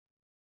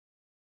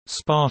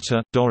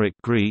Sparta Doric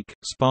Greek,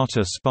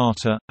 Sparta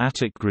Sparta,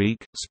 Attic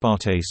Greek,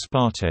 Spartae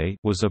Spartae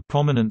was a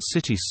prominent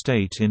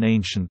city-state in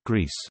ancient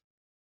Greece.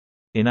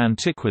 In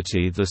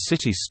antiquity the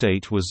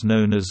city-state was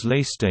known as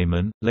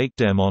Lacedaemon,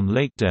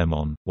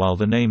 Lakedaemon, while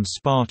the name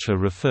Sparta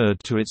referred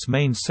to its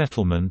main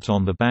settlement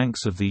on the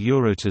banks of the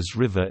Eurotas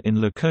River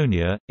in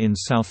Laconia, in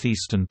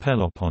southeastern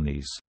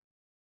Peloponnese.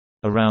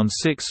 Around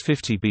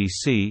 650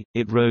 BC,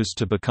 it rose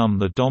to become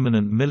the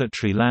dominant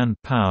military land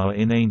power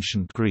in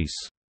ancient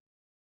Greece.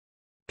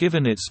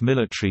 Given its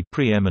military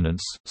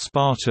preeminence,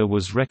 Sparta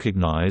was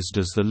recognized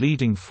as the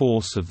leading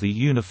force of the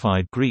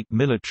unified Greek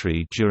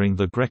military during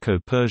the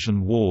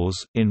Greco-Persian Wars,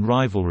 in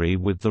rivalry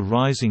with the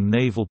rising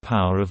naval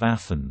power of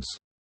Athens.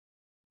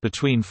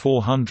 Between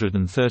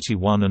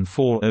 431 and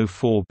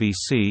 404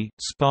 BC,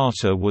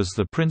 Sparta was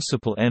the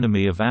principal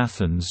enemy of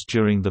Athens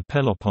during the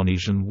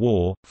Peloponnesian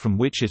War, from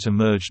which it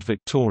emerged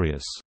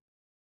victorious.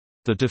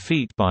 The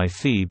defeat by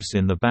Thebes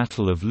in the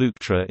Battle of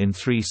Leuctra in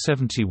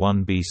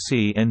 371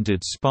 BC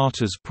ended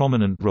Sparta's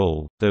prominent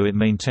role, though it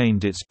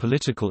maintained its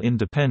political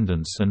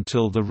independence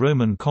until the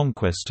Roman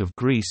conquest of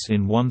Greece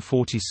in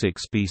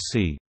 146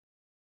 BC.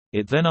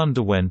 It then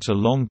underwent a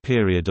long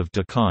period of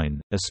decline,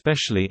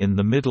 especially in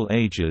the Middle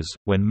Ages,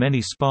 when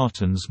many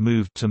Spartans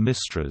moved to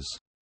Mistras.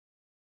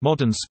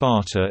 Modern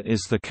Sparta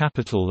is the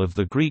capital of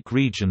the Greek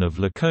region of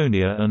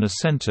Laconia and a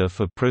center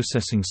for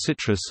processing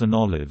citrus and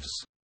olives.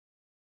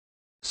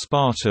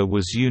 Sparta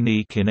was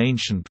unique in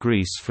ancient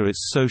Greece for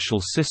its social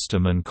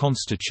system and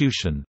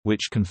constitution,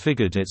 which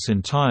configured its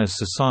entire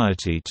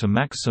society to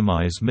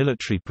maximize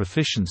military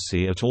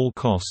proficiency at all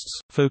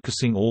costs,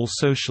 focusing all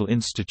social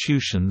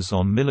institutions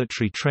on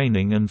military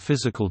training and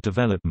physical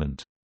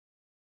development.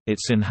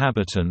 Its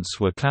inhabitants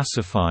were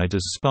classified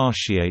as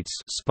Spartiates,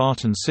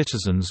 Spartan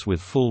citizens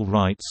with full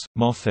rights,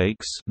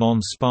 Mothaics,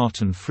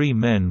 non-Spartan free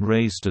men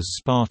raised as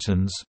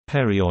Spartans,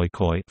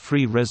 Perioikoi,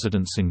 free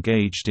residents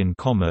engaged in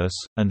commerce,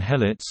 and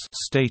Helots,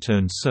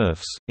 state-owned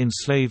serfs,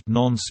 enslaved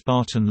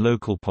non-Spartan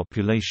local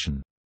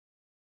population.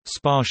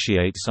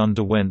 Spartiates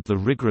underwent the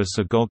rigorous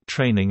agog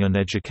training and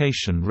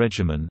education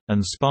regimen,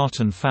 and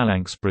Spartan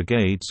phalanx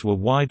brigades were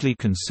widely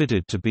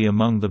considered to be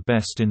among the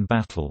best in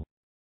battle.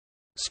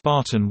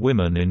 Spartan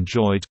women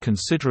enjoyed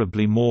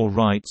considerably more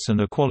rights and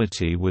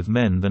equality with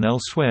men than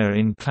elsewhere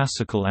in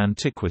classical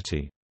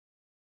antiquity.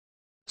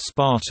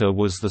 Sparta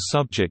was the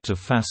subject of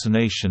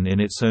fascination in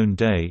its own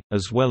day,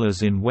 as well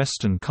as in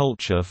Western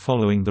culture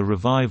following the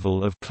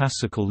revival of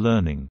classical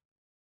learning.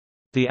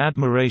 The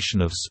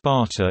admiration of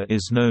Sparta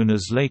is known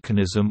as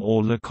Laconism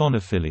or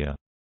Laconophilia.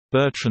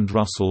 Bertrand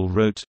Russell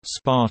wrote,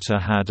 "Sparta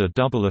had a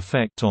double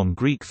effect on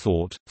Greek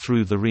thought,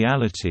 through the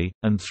reality,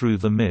 and through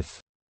the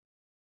myth."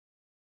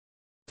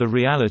 The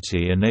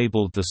reality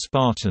enabled the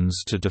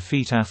Spartans to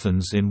defeat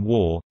Athens in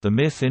war, the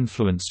myth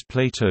influenced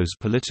Plato's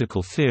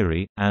political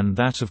theory, and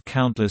that of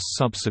countless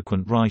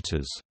subsequent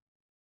writers.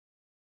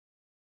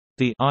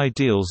 The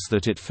ideals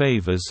that it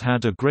favors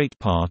had a great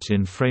part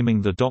in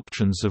framing the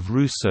doctrines of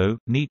Rousseau,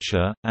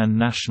 Nietzsche, and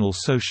National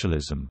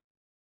Socialism.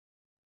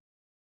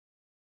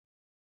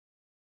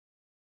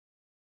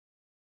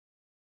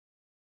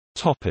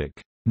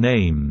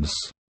 Names.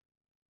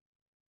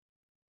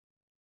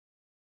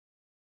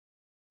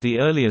 The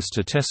earliest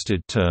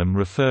attested term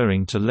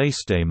referring to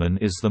Lacedaemon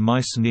is the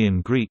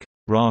Mycenaean Greek,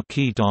 ra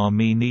ki da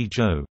mi ni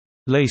jo,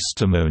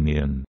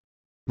 Lacedaemonian,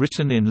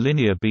 written in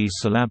Linear B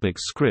syllabic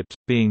script,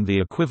 being the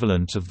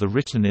equivalent of the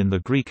written in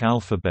the Greek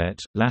alphabet,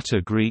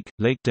 Latin Greek,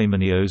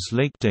 Lakedaemonios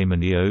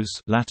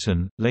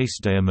Latin,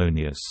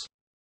 Lacedaemonius.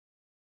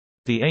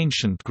 The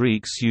ancient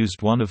Greeks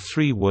used one of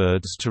three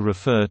words to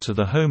refer to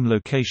the home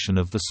location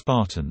of the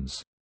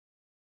Spartans.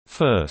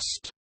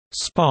 First,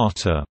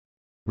 Sparta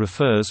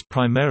refers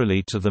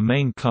primarily to the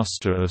main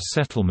cluster of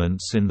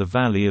settlements in the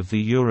valley of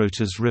the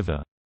Eurotas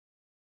River.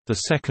 The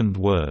second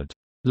word,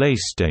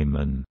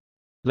 Lacedaemon,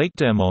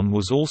 Lakedaemon,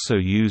 was also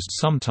used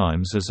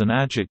sometimes as an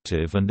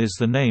adjective and is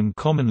the name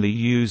commonly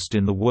used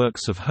in the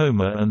works of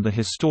Homer and the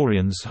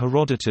historians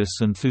Herodotus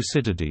and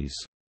Thucydides.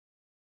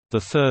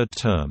 The third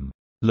term,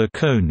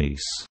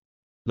 Laconis,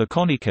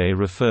 Laconike,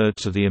 referred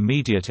to the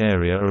immediate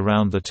area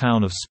around the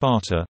town of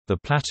Sparta, the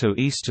plateau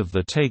east of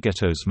the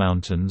Taygetos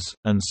Mountains,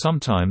 and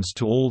sometimes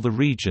to all the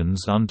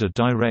regions under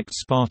direct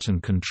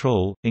Spartan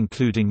control,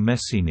 including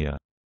Messenia.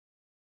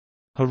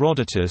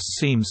 Herodotus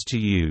seems to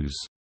use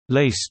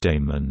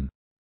Lacedaemon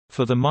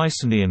for the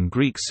Mycenaean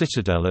Greek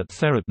citadel at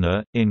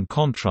Therapna, in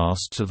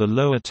contrast to the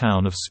lower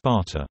town of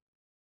Sparta.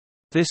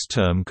 This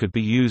term could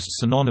be used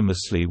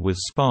synonymously with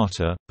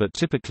Sparta, but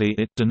typically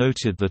it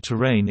denoted the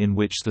terrain in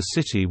which the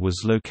city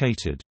was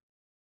located.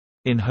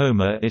 In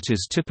Homer it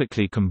is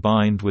typically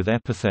combined with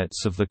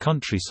epithets of the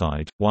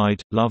countryside,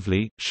 wide,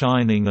 lovely,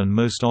 shining and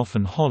most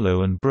often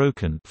hollow and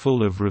broken,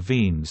 full of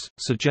ravines,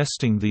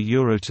 suggesting the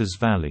Eurotas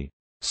Valley.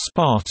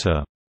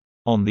 Sparta,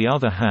 on the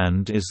other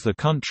hand, is the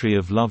country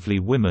of lovely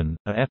women,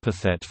 an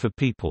epithet for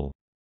people.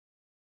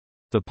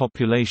 The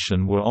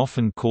population were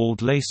often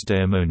called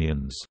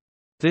Lacedaemonians.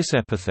 This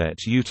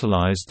epithet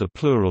utilized the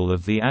plural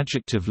of the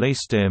adjective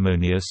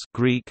lacedaemonius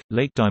Greek,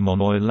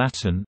 lakedaemonoi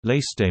Latin,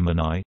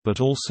 lacedaemoni, but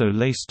also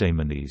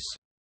lacedaemones.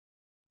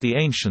 The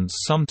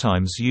ancients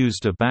sometimes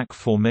used a back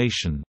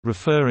formation,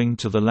 referring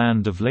to the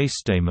land of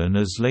Lacedaemon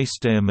as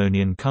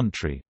Lacedaemonian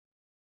country.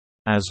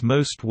 As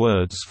most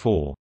words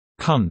for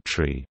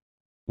country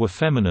were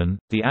feminine,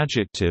 the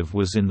adjective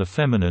was in the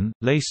feminine,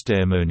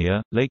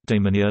 Lacedaemonia,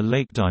 Lakedaemonia,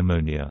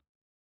 Lakedaemonia.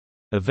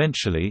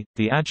 Eventually,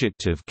 the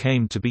adjective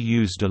came to be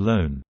used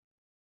alone.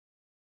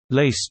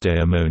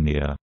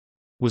 Lacedaemonia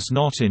was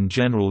not in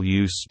general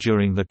use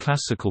during the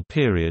Classical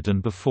period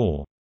and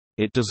before.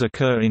 It does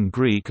occur in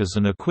Greek as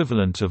an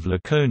equivalent of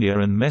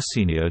Laconia and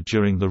Messenia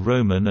during the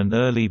Roman and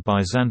early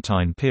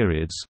Byzantine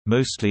periods,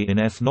 mostly in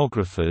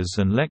ethnographers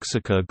and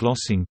lexica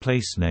glossing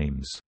place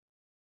names.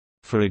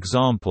 For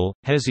example,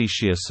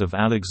 Hesychius of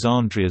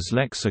Alexandria's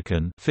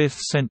lexicon 5th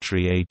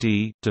century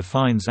AD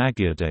defines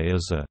Agiade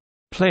as a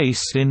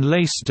place in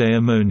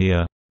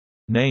Lacedaemonia,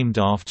 named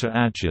after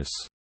Agis.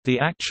 The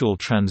actual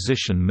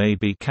transition may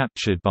be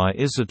captured by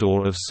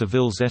Isidore of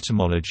Seville's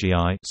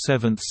Etymologiae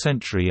 7th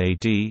century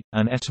AD,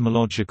 an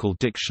etymological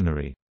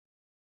dictionary.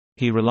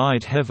 He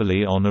relied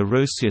heavily on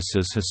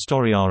Orosius's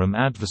Historiarum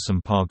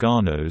Adversum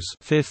Parganos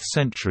 5th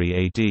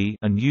century AD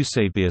and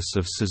Eusebius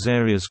of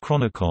Caesarea's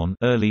Chronicon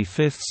early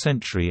 5th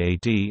century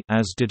AD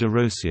as did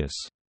Orosius.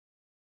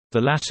 The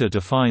latter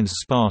defines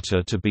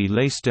Sparta to be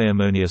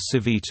Lacedaemonia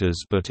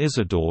Civitas, but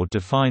Isidore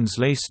defines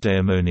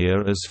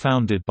Lacedaemonia as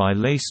founded by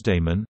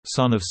Lacedaemon,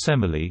 son of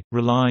Semele,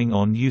 relying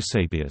on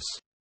Eusebius.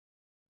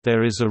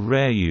 There is a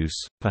rare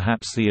use,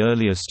 perhaps the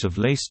earliest of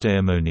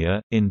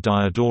Lacedaemonia, in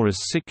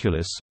Diodorus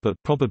Siculus, but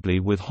probably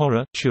with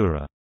Hora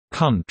Tura,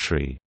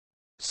 country,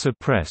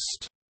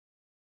 suppressed.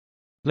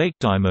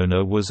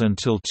 Lakedaemona was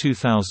until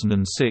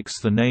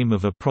 2006 the name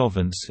of a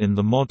province in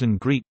the modern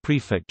Greek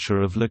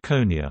prefecture of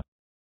Laconia.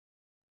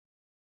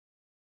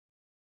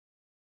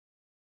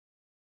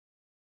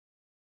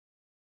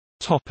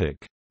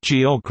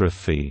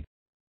 Geography.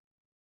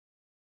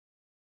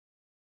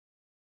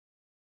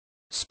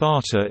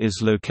 Sparta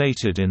is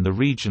located in the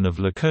region of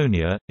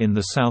Laconia, in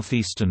the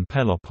southeastern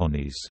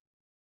Peloponnese.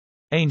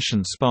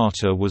 Ancient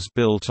Sparta was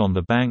built on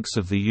the banks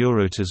of the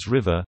Eurotas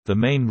River, the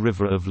main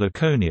river of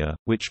Laconia,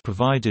 which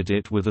provided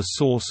it with a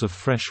source of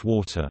fresh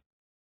water.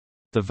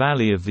 The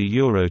valley of the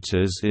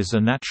Eurotas is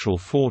a natural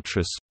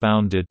fortress,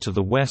 bounded to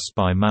the west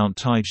by Mount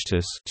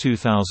Taygetus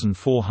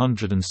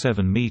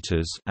 2,407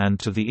 meters and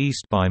to the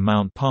east by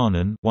Mount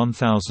Parnon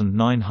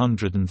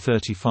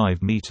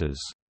 1,935 meters.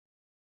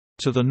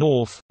 To the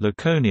north,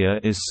 Laconia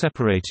is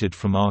separated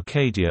from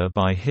Arcadia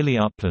by hilly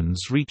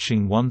uplands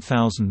reaching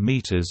 1,000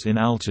 meters in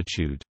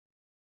altitude.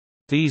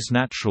 These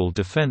natural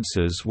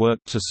defenses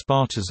worked to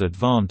Sparta's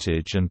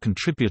advantage and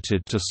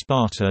contributed to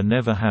Sparta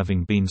never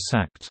having been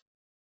sacked.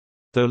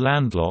 Though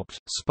landlocked,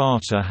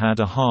 Sparta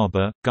had a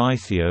harbour,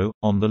 Gythio,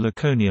 on the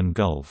Laconian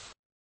Gulf.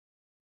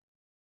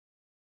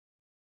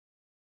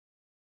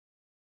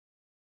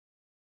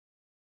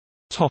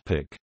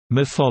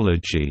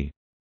 Mythology.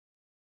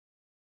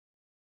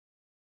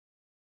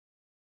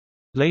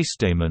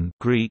 Lacedaemon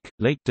Greek,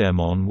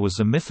 Lakedaemon was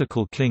a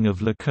mythical king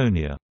of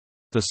Laconia.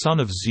 The son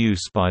of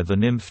Zeus by the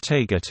nymph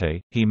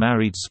Taygete, he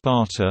married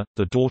Sparta,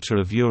 the daughter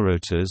of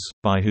Eurotas,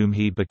 by whom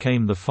he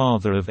became the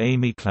father of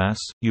Amyclas,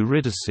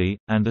 Eurydice,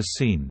 and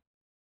Athene.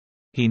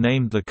 He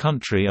named the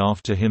country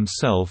after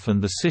himself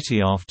and the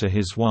city after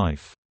his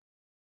wife.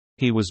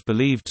 He was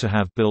believed to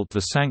have built the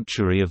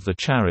sanctuary of the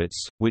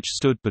Chariots, which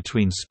stood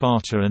between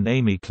Sparta and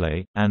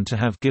Amyclae, and to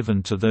have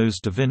given to those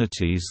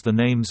divinities the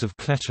names of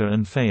Cleta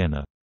and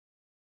Phaena.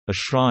 A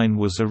shrine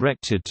was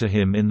erected to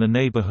him in the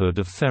neighborhood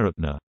of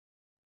Therapna.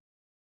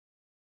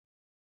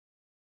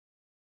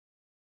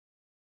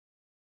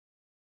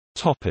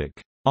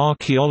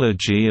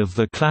 Archaeology of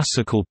the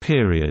Classical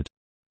period.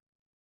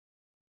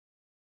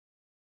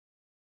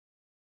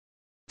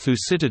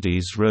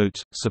 Thucydides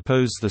wrote,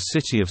 "Suppose the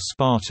city of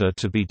Sparta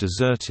to be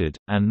deserted,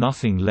 and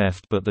nothing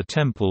left but the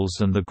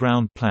temples and the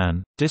ground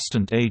plan,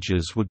 distant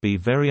ages would be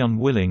very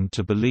unwilling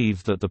to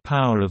believe that the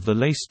power of the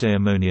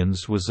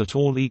Lacedaemonians was at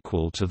all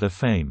equal to their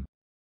fame.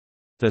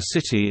 Their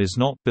city is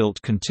not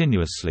built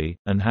continuously,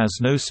 and has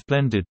no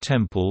splendid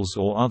temples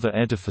or other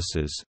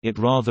edifices, it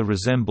rather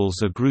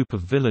resembles a group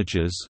of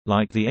villages,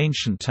 like the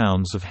ancient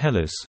towns of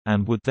Hellas,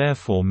 and would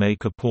therefore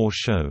make a poor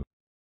show."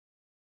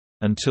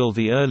 Until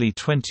the early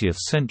 20th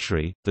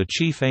century, the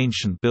chief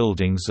ancient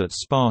buildings at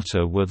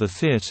Sparta were the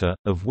theatre,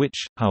 of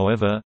which,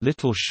 however,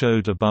 little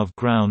showed above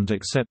ground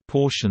except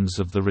portions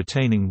of the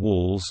retaining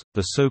walls,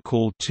 the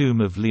so-called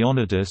Tomb of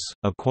Leonidas,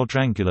 a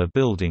quadrangular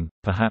building,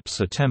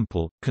 perhaps a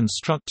temple,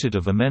 constructed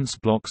of immense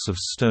blocks of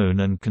stone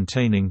and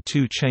containing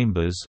two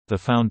chambers, the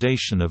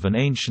foundation of an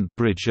ancient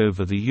bridge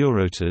over the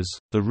Eurotas,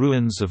 the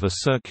ruins of a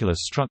circular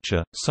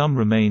structure, some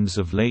remains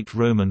of late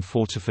Roman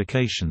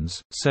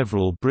fortifications,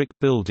 several brick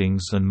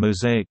buildings and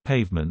mosaic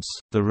pavements.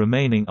 The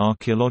remaining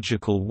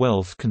archaeological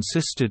wealth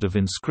consisted of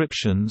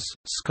inscriptions,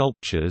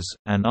 sculptures,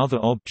 and other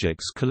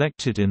objects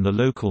collected in the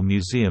local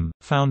museum,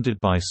 founded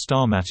by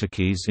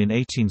Stamatakis in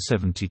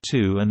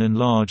 1872 and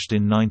enlarged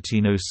in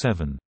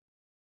 1907.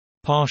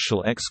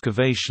 Partial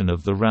excavation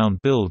of the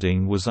round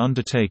building was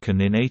undertaken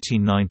in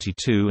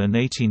 1892 and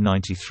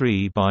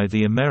 1893 by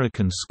the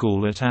American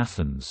School at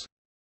Athens.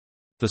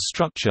 The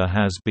structure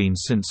has been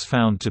since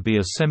found to be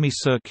a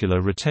semicircular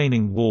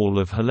retaining wall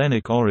of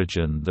Hellenic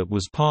origin that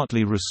was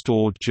partly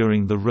restored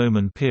during the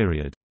Roman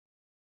period.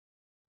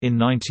 In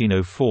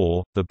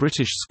 1904, the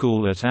British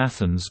School at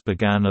Athens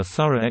began a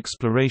thorough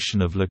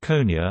exploration of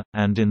Laconia,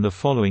 and in the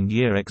following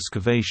year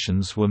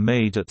excavations were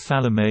made at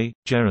Thalamae,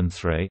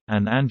 Gerinthrae,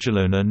 and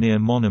Angelona near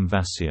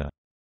Monemvasia.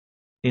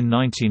 In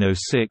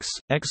 1906,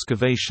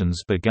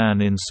 excavations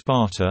began in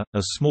Sparta.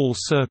 A small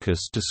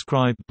circus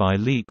described by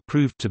Leake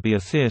proved to be a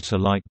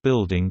theatre-like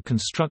building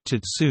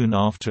constructed soon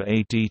after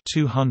AD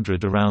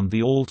 200 around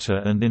the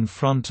altar and in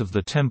front of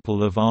the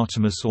temple of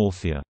Artemis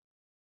Orthia.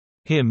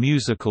 Here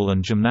musical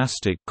and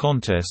gymnastic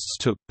contests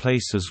took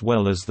place as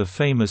well as the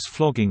famous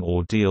flogging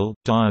ordeal,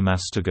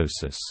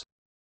 diamastagosis.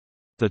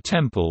 The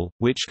temple,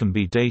 which can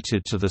be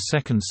dated to the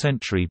 2nd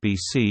century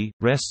BC,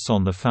 rests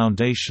on the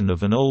foundation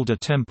of an older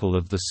temple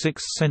of the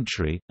 6th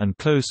century, and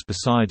close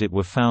beside it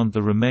were found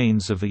the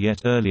remains of a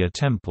yet earlier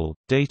temple,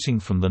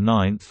 dating from the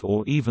 9th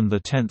or even the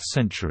 10th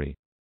century.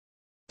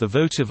 The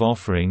votive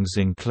offerings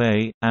in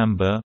clay,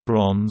 amber,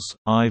 bronze,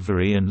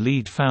 ivory and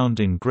lead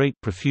found in great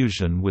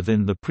profusion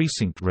within the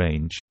precinct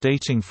range,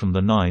 dating from the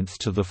 9th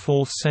to the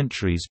 4th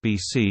centuries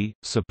BC,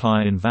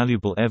 supply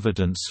invaluable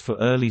evidence for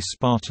early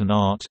Spartan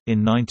art.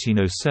 In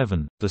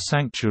 1907, the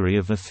sanctuary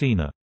of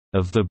Athena,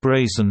 of the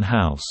Brazen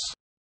House,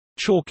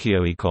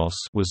 Perioikoi,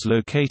 was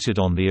located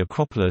on the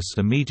Acropolis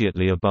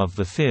immediately above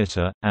the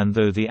theatre, and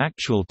though the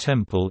actual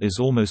temple is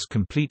almost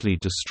completely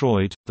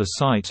destroyed, the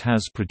site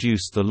has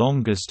produced the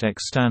longest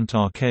extant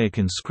archaic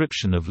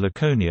inscription of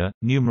Laconia,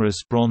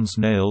 numerous bronze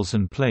nails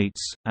and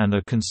plates, and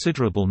a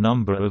considerable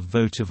number of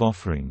votive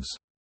offerings.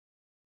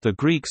 The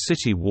Greek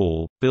city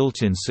wall,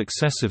 built in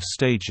successive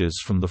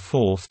stages from the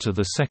 4th to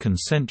the 2nd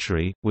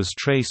century, was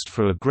traced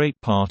for a great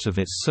part of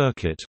its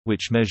circuit,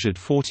 which measured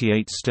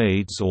 48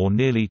 stades or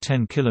nearly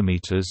 10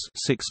 kilometers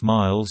 (6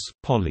 miles)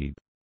 polybe.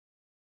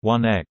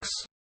 1x.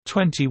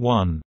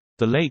 21.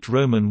 The late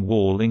Roman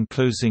wall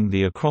enclosing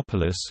the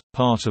Acropolis,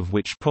 part of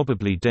which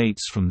probably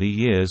dates from the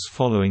years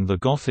following the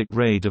Gothic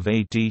raid of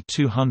AD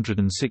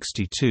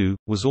 262,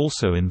 was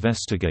also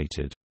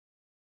investigated.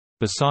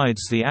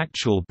 Besides the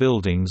actual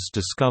buildings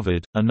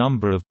discovered, a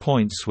number of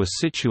points were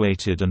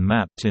situated and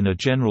mapped in a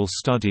general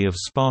study of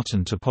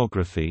Spartan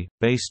topography,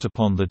 based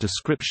upon the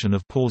description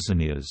of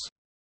Pausanias.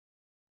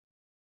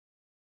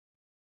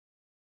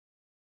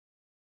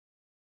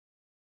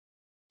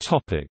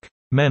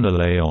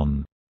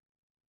 Menelaion.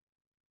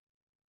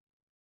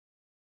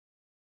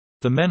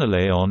 The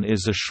Menelaion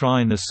is a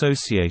shrine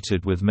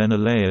associated with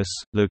Menelaus,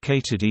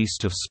 located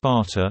east of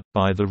Sparta,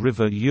 by the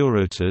river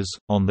Eurotas,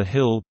 on the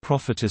hill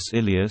Prophetess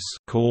Ilias,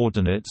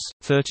 coordinates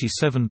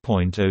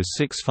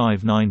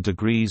 37.0659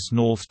 degrees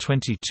north,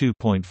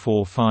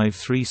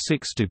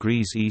 22.4536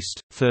 degrees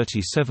east,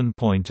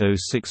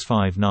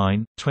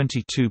 37.0659,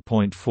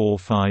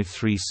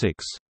 22.4536.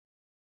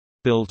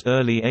 Built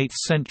early 8th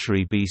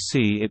century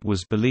BC, it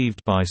was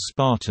believed by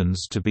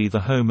Spartans to be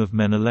the home of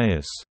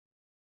Menelaus.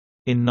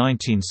 In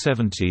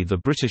 1970, the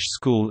British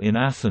School in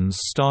Athens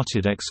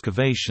started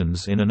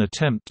excavations in an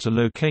attempt to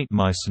locate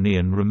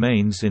Mycenaean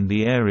remains in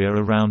the area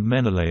around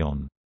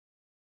Menelaion.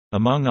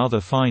 Among other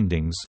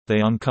findings,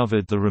 they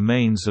uncovered the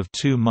remains of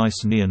 2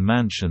 Mycenaean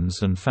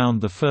mansions and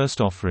found the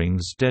first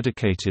offerings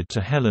dedicated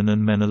to Helen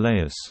and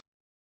Menelaus.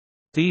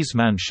 These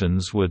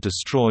mansions were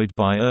destroyed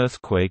by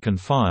earthquake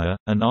and fire,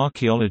 and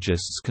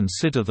archaeologists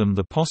consider them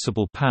the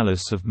possible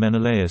palace of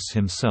Menelaus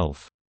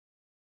himself.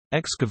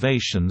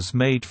 Excavations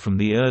made from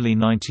the early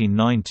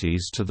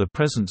 1990s to the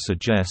present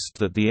suggest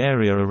that the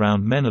area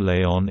around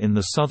Menelaion in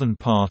the southern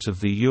part of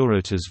the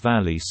Eurotas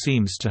Valley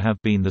seems to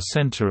have been the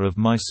center of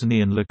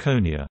Mycenaean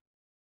Laconia.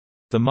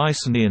 The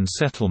Mycenaean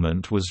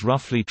settlement was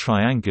roughly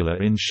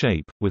triangular in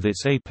shape, with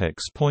its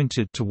apex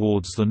pointed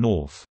towards the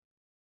north.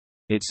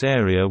 Its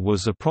area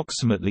was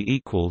approximately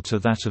equal to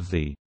that of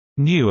the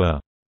newer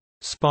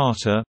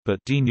Sparta,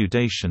 but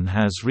denudation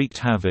has wreaked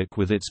havoc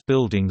with its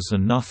buildings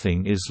and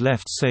nothing is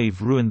left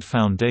save ruined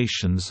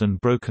foundations and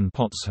broken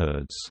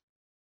potsherds.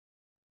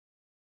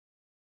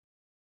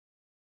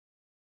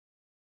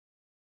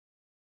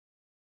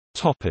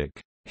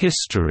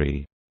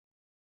 History.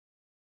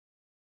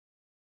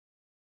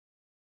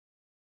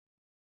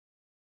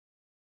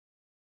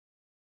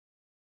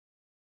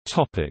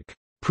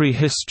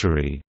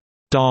 Prehistory,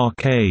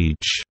 Dark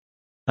Age,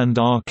 and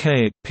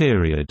Archaic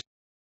period.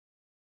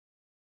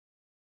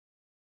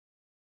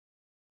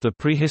 The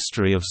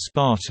prehistory of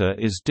Sparta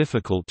is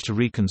difficult to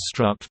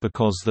reconstruct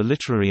because the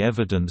literary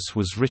evidence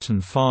was written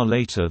far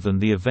later than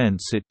the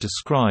events it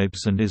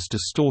describes and is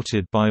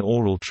distorted by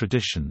oral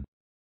tradition.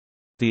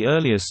 The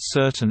earliest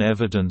certain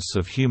evidence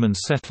of human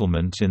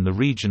settlement in the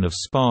region of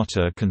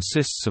Sparta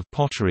consists of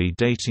pottery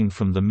dating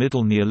from the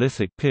Middle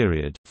Neolithic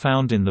period,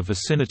 found in the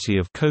vicinity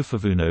of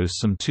Kofavouno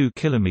some 2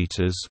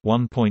 kilometers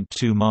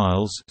 (1.2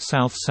 miles)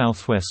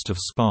 south-southwest of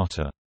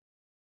Sparta.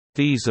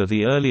 These are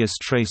the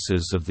earliest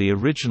traces of the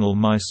original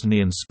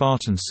Mycenaean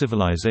Spartan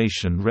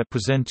civilization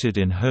represented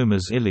in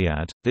Homer's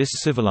Iliad. This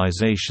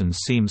civilization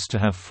seems to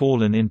have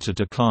fallen into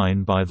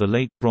decline by the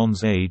Late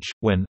Bronze Age,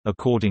 when,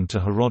 according to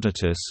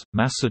Herodotus,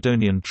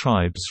 Macedonian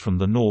tribes from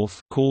the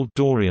north, called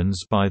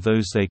Dorians by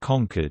those they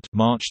conquered,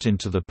 marched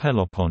into the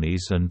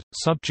Peloponnese and,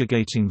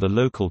 subjugating the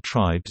local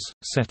tribes,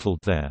 settled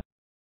there.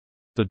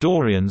 The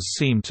Dorians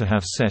seem to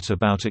have set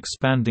about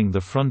expanding the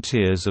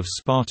frontiers of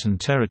Spartan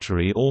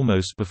territory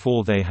almost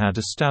before they had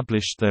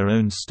established their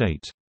own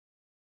state.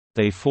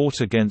 They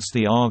fought against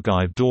the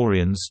Argive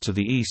Dorians to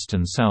the east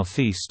and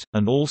southeast,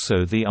 and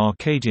also the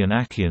Arcadian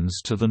Achaeans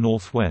to the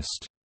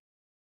northwest.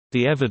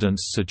 The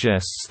evidence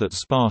suggests that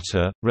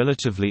Sparta,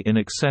 relatively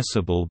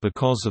inaccessible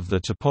because of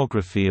the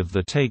topography of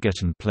the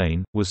Tagetan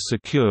plain, was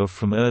secure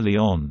from early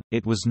on.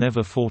 It was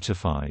never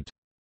fortified.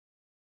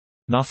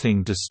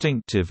 Nothing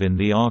distinctive in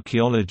the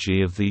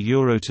archaeology of the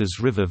Eurotas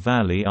River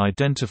Valley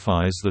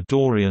identifies the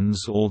Dorians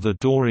or the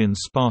Dorian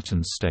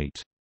Spartan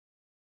state.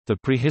 The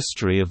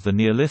prehistory of the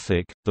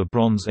Neolithic, the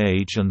Bronze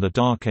Age and the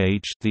Dark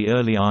Age, the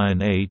Early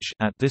Iron Age,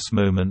 at this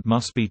moment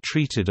must be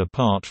treated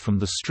apart from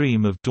the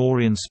stream of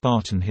Dorian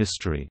Spartan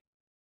history.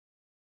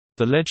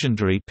 The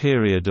legendary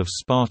period of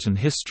Spartan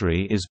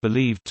history is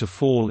believed to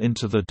fall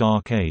into the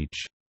Dark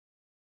Age.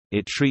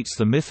 It treats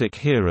the mythic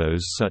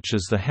heroes such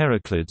as the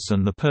Heraclids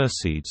and the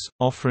Perseids,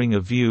 offering a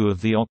view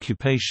of the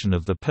occupation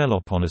of the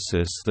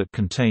Peloponnesus that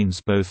contains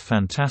both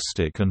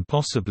fantastic and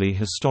possibly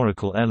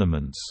historical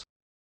elements.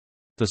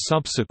 The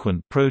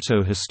subsequent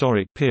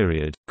proto-historic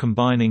period,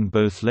 combining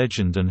both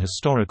legend and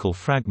historical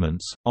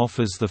fragments,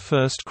 offers the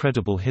first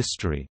credible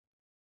history.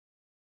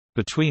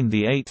 Between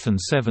the 8th and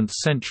 7th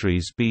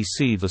centuries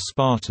BC the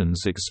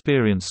Spartans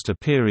experienced a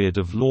period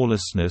of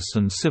lawlessness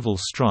and civil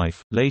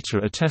strife, later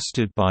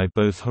attested by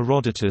both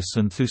Herodotus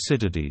and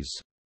Thucydides.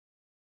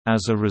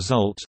 As a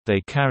result,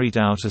 they carried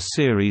out a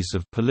series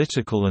of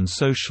political and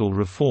social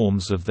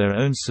reforms of their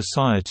own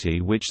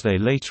society which they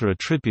later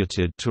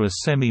attributed to a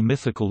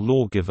semi-mythical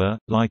lawgiver,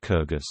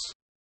 Lycurgus.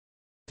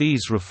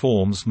 These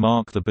reforms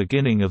mark the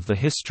beginning of the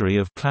history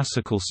of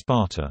Classical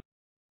Sparta.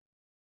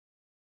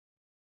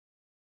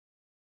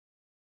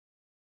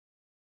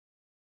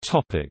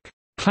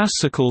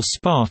 Classical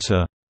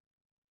Sparta.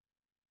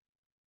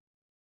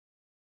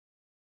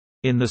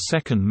 In the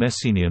Second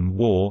Messenian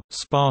War,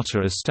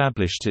 Sparta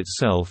established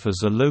itself as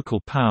a local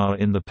power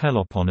in the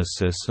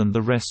Peloponnesus and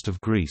the rest of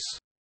Greece.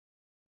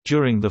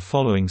 During the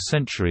following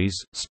centuries,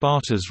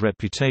 Sparta's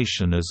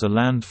reputation as a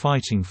land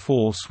fighting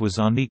force was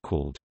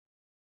unequaled.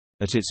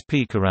 At its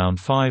peak around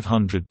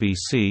 500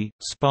 BC,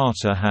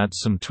 Sparta had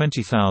some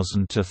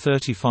 20,000 to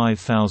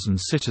 35,000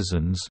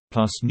 citizens,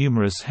 plus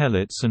numerous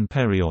Helots and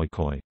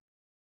Perioikoi.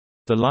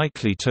 The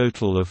likely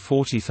total of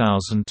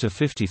 40,000 to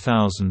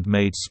 50,000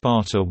 made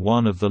Sparta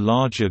one of the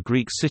larger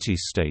Greek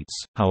city-states.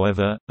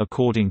 However,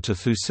 according to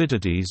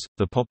Thucydides,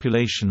 the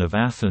population of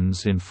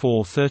Athens in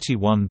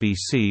 431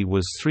 BC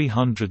was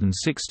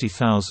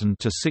 360,000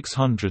 to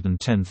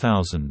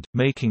 610,000,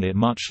 making it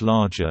much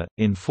larger.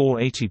 In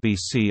 480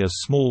 BC, a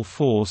small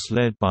force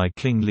led by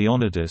King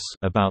Leonidas,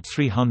 about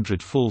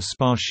 300 full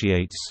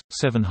Spartiates,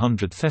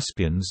 700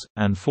 Thespians,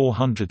 and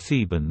 400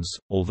 Thebans,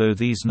 although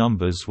these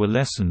numbers were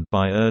lessened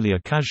by earlier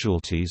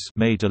casualties,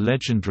 made a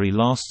legendary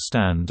last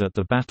stand at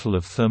the Battle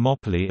of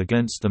Thermopylae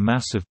against the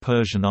massive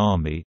Persian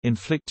army,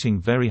 inflicting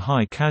very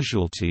high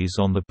casualties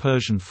on the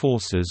Persian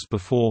forces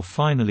before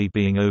finally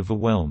being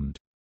overwhelmed.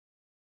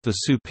 The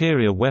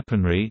superior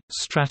weaponry,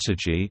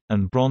 strategy,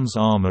 and bronze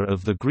armor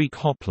of the Greek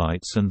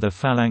hoplites and their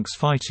phalanx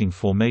fighting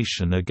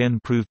formation again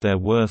proved their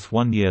worth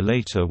 1 year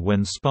later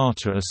when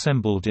Sparta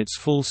assembled its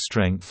full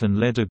strength and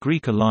led a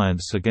Greek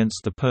alliance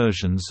against the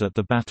Persians at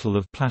the Battle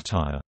of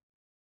Plataea.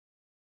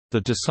 The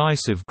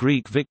decisive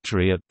Greek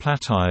victory at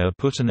Plataea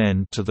put an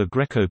end to the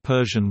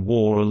Greco-Persian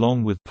War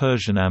along with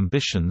Persian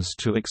ambitions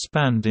to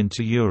expand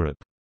into Europe.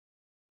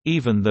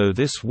 Even though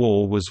this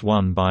war was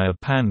won by a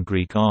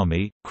pan-Greek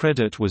army,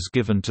 credit was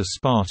given to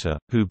Sparta,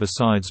 who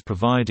besides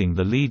providing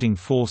the leading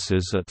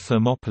forces at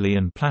Thermopylae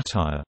and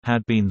Plataea,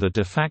 had been the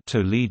de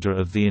facto leader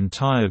of the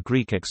entire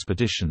Greek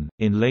expedition.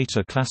 In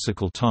later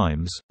classical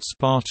times,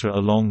 Sparta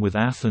along with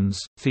Athens,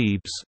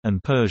 Thebes,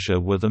 and Persia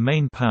were the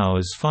main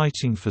powers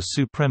fighting for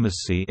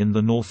supremacy in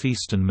the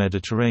northeastern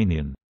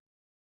Mediterranean.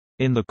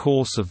 In the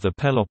course of the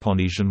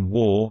Peloponnesian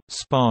War,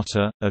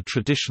 Sparta, a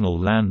traditional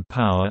land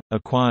power,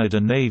 acquired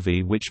a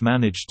navy which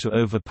managed to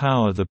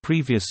overpower the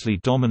previously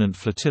dominant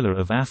flotilla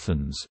of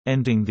Athens,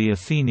 ending the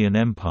Athenian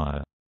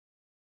Empire.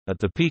 At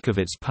the peak of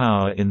its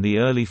power in the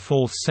early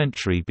 4th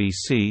century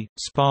BC,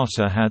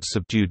 Sparta had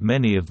subdued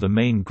many of the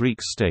main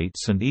Greek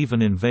states and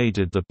even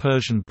invaded the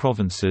Persian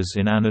provinces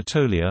in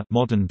Anatolia,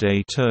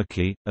 modern-day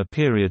Turkey, a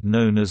period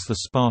known as the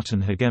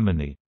Spartan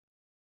hegemony.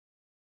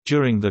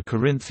 During the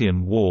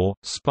Corinthian War,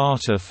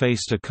 Sparta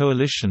faced a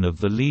coalition of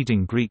the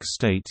leading Greek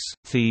states,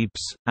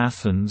 Thebes,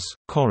 Athens,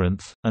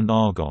 Corinth, and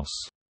Argos.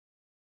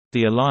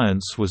 The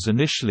alliance was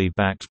initially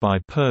backed by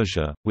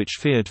Persia, which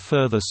feared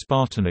further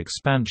Spartan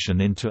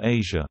expansion into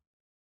Asia.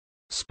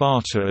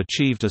 Sparta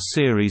achieved a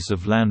series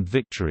of land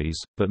victories,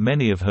 but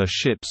many of her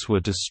ships were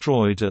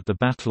destroyed at the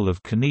Battle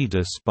of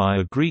Cnidus by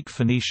a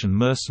Greek-Phoenician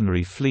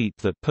mercenary fleet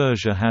that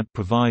Persia had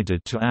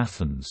provided to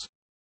Athens.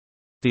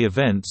 The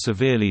event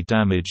severely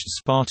damaged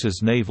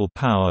Sparta's naval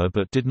power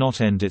but did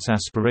not end its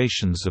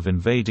aspirations of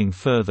invading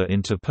further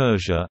into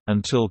Persia,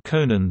 until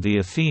Conon the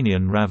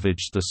Athenian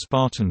ravaged the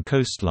Spartan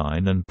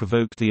coastline and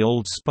provoked the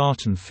old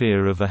Spartan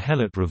fear of a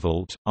Helot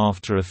revolt.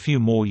 After a few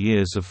more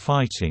years of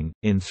fighting,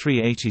 in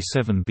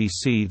 387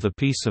 BC the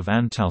Peace of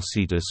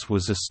Antalcidas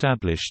was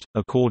established,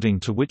 according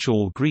to which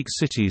all Greek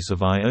cities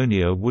of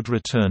Ionia would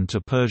return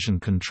to Persian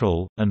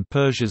control, and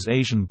Persia's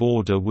Asian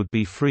border would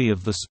be free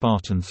of the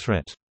Spartan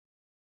threat.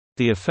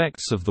 The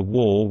effects of the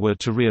war were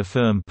to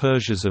reaffirm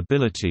Persia's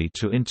ability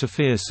to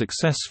interfere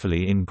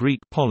successfully in Greek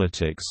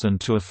politics and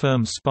to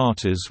affirm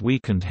Sparta's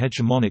weakened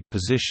hegemonic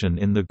position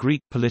in the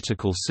Greek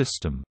political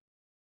system.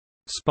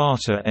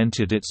 Sparta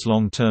entered its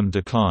long-term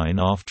decline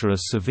after a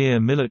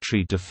severe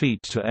military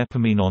defeat to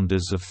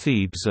Epaminondas of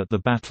Thebes at the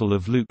Battle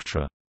of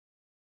Leuctra.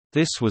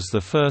 This was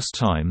the first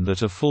time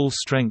that a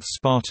full-strength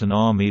Spartan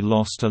army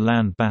lost a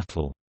land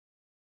battle.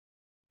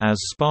 As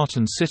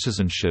Spartan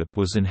citizenship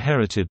was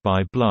inherited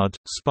by blood,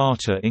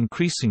 Sparta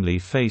increasingly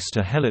faced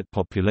a Helot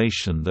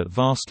population that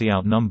vastly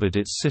outnumbered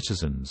its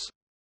citizens.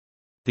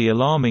 The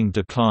alarming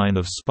decline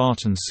of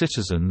Spartan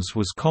citizens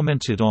was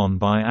commented on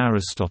by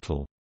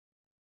Aristotle.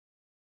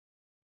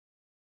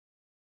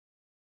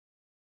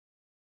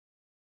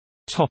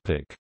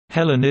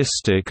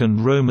 Hellenistic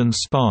and Roman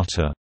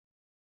Sparta.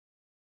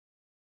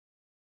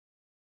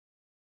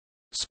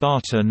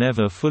 Sparta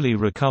never fully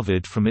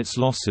recovered from its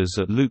losses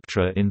at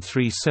Leuctra in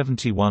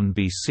 371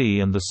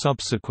 BC and the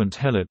subsequent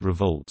Helot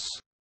revolts.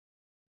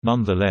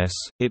 Nonetheless,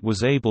 it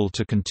was able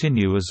to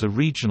continue as a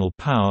regional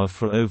power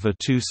for over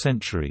 2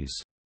 centuries.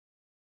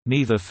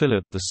 Neither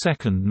Philip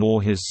II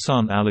nor his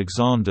son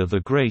Alexander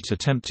the Great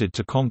attempted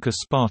to conquer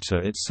Sparta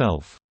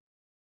itself.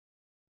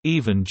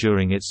 Even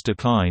during its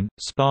decline,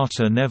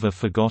 Sparta never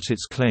forgot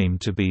its claim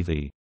to be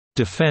the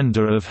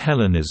defender of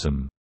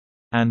Hellenism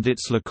and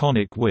its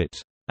laconic wit.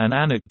 An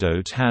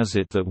anecdote has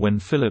it that when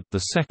Philip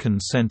II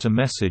sent a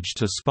message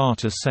to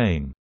Sparta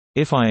saying,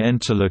 "If I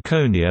enter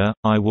Laconia,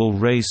 I will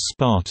raise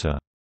Sparta,"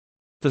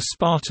 the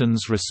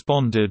Spartans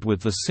responded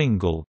with the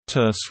single,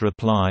 terse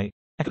reply,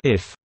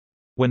 "If."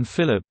 When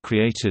Philip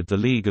created the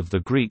League of the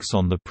Greeks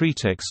on the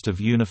pretext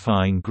of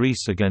unifying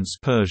Greece against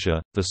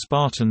Persia, the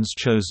Spartans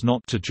chose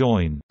not to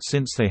join,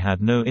 since they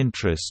had no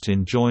interest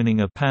in joining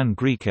a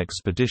pan-Greek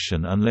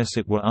expedition unless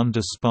it were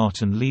under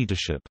Spartan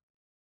leadership.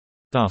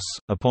 Thus,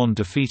 upon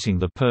defeating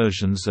the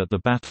Persians at the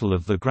Battle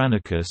of the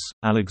Granicus,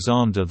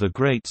 Alexander the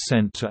Great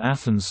sent to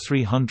Athens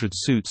 300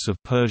 suits of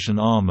Persian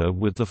armor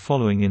with the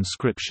following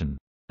inscription,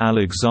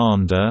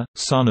 "Alexander,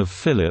 son of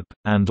Philip,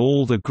 and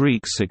all the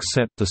Greeks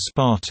except the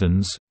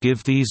Spartans,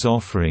 give these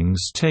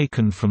offerings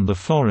taken from the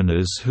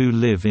foreigners who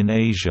live in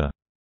Asia."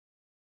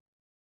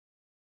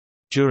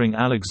 During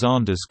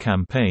Alexander's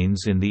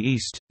campaigns in the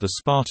east, the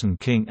Spartan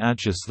king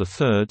Agis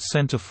III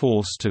sent a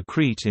force to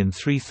Crete in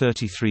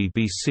 333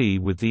 BC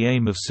with the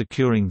aim of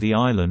securing the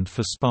island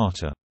for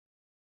Sparta.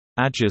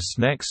 Agis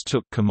next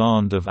took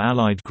command of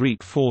allied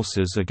Greek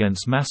forces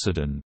against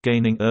Macedon,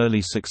 gaining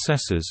early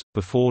successes,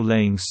 before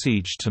laying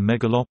siege to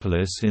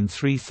Megalopolis in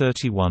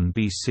 331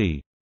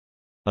 BC.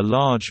 A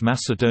large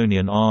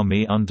Macedonian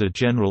army under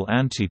General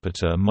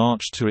Antipater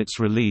marched to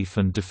its relief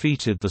and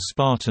defeated the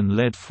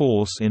Spartan-led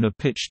force in a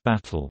pitched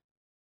battle.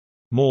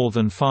 More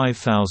than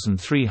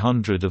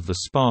 5,300 of the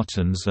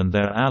Spartans and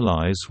their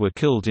allies were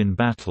killed in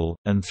battle,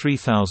 and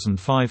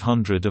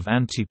 3,500 of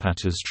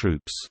Antipater's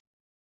troops.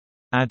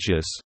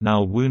 Agis,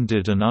 now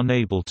wounded and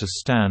unable to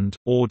stand,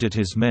 ordered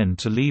his men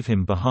to leave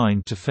him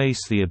behind to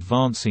face the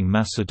advancing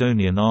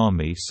Macedonian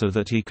army so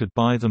that he could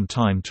buy them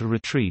time to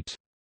retreat.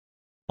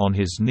 On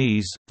his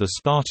knees, the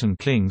Spartan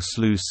king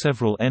slew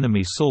several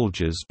enemy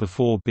soldiers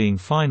before being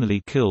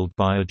finally killed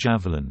by a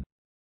javelin.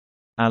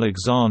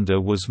 Alexander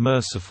was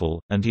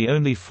merciful, and he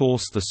only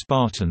forced the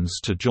Spartans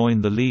to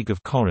join the League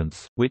of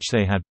Corinth, which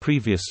they had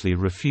previously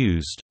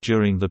refused.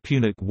 During the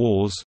Punic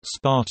Wars,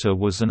 Sparta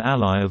was an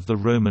ally of the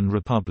Roman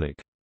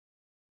Republic.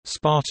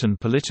 Spartan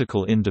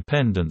political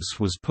independence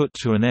was put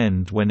to an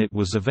end when it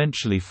was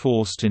eventually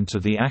forced into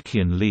the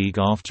Achaean League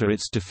after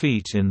its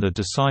defeat in the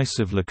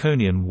decisive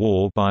Laconian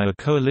War by a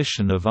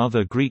coalition of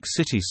other Greek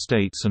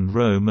city-states and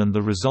Rome and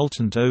the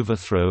resultant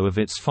overthrow of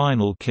its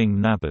final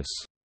king Nabis.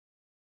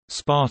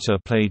 Sparta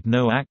played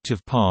no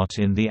active part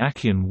in the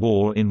Achaean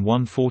War in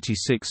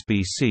 146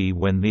 BC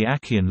when the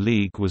Achaean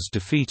League was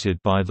defeated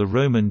by the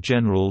Roman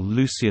general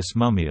Lucius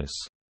Mummius.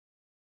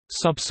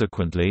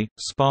 Subsequently,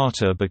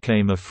 Sparta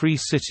became a free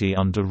city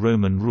under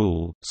Roman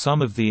rule,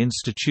 some of the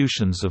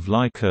institutions of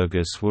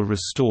Lycurgus were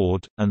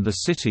restored, and the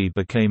city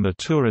became a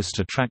tourist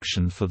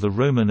attraction for the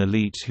Roman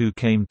elite who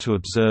came to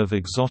observe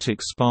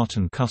exotic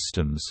Spartan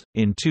customs.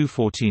 In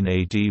 214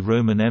 AD,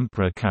 Roman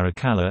Emperor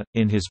Caracalla,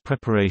 in his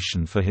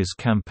preparation for his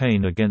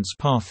campaign against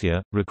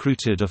Parthia,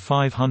 recruited a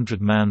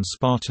 500-man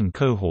Spartan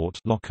cohort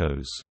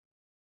Locos.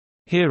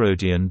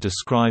 Herodian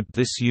described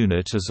this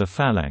unit as a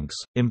phalanx,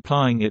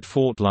 implying it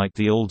fought like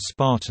the old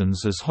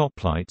Spartans as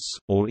hoplites,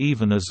 or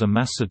even as a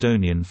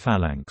Macedonian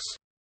phalanx.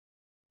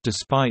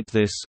 Despite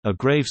this, a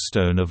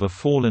gravestone of a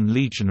fallen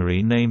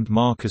legionary named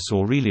Marcus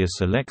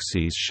Aurelius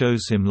Alexis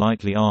shows him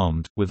lightly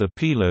armed, with a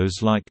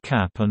pillos-like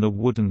cap and a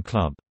wooden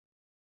club.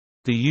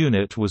 The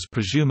unit was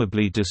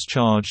presumably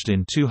discharged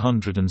in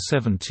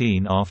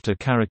 217 after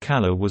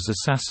Caracalla was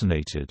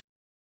assassinated.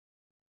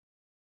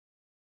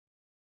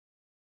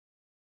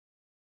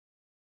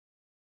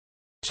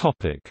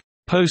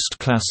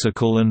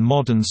 Postclassical and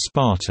modern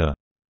Sparta.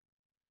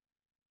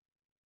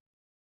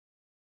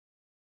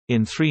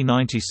 In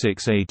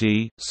 396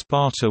 AD,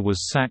 Sparta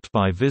was sacked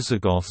by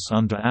Visigoths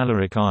under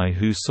Alaric I,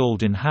 who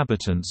sold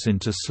inhabitants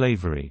into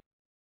slavery.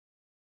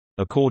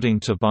 According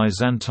to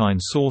Byzantine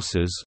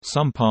sources,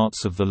 some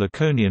parts of the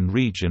Laconian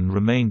region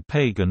remained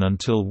pagan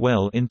until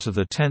well into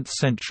the 10th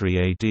century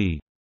AD.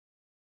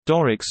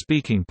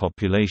 Doric-speaking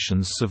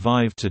populations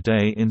survive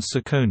today in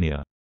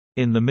Saconia.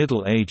 In the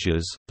Middle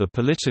Ages, the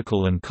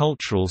political and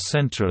cultural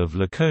center of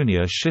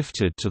Laconia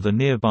shifted to the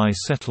nearby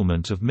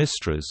settlement of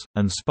Mistras,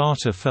 and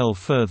Sparta fell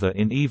further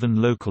in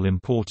even local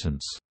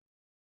importance.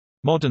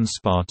 Modern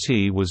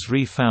Sparti was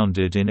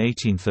refounded in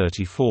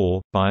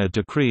 1834, by a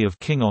decree of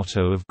King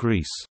Otto of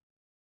Greece.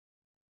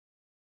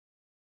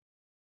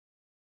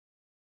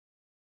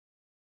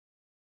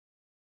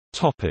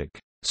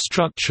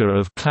 Structure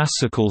of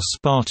Classical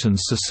Spartan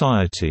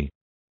society.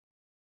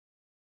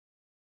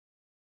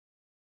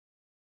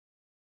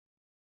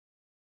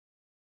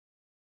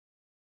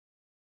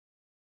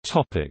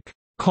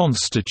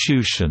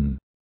 Constitution.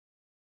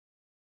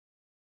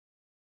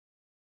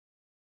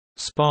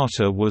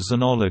 Sparta was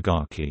an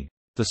oligarchy.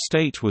 The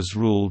state was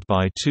ruled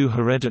by two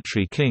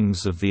hereditary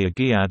kings of the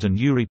Aegead and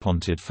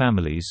Eurypontid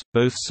families,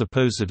 both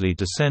supposedly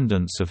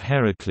descendants of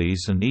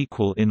Heracles and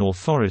equal in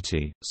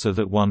authority, so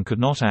that one could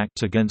not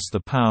act against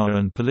the power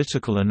and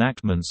political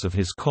enactments of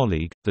his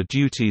colleague. The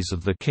duties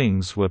of the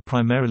kings were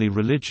primarily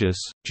religious,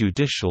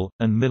 judicial,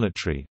 and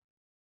military.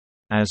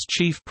 As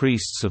chief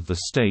priests of the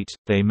state,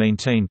 they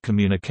maintained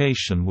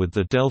communication with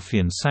the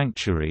Delphian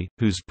sanctuary,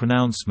 whose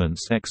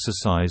pronouncements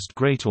exercised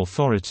great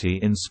authority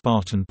in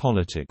Spartan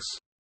politics.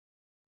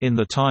 In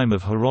the time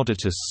of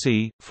Herodotus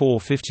c.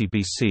 450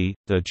 BC,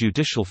 the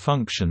judicial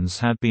functions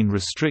had been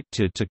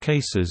restricted to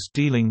cases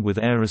dealing with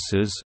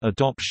heiresses,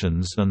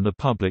 adoptions and the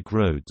public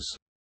roads.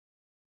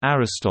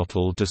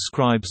 Aristotle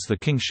describes the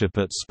kingship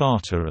at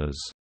Sparta as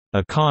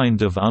a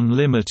kind of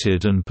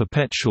unlimited and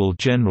perpetual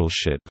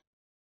generalship.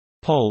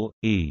 Pol.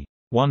 E.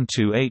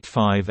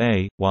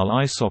 1285a, while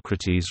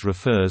Isocrates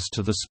refers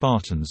to the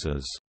Spartans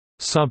as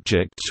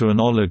subject to an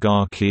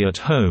oligarchy at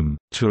home,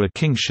 to a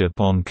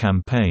kingship on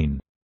campaign.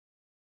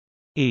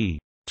 E.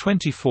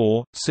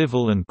 24,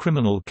 civil and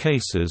criminal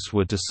cases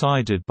were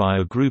decided by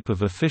a group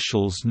of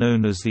officials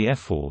known as the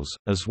ephors,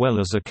 as well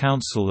as a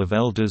council of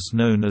elders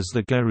known as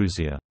the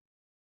gerousia.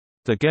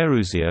 The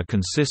gerousia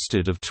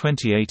consisted of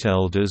 28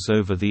 elders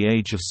over the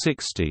age of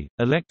 60,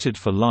 elected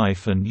for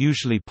life and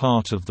usually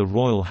part of the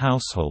royal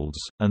households,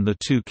 and the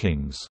two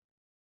kings.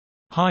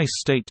 High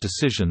state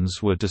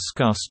decisions were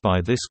discussed by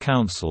this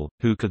council,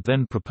 who could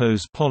then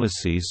propose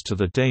policies to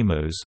the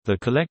demos, the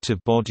collective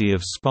body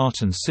of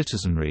Spartan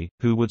citizenry,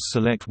 who would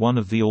select one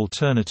of the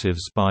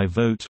alternatives by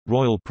vote.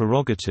 Royal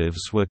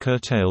prerogatives were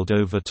curtailed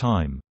over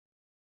time.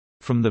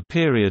 From the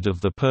period of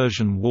the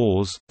Persian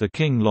Wars, the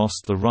king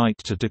lost the right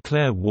to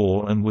declare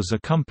war and was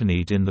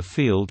accompanied in the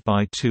field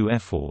by two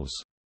ephors.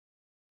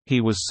 He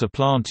was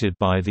supplanted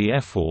by the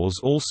ephors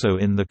also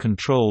in the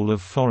control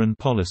of foreign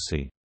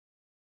policy.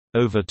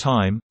 Over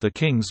time, the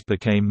kings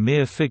became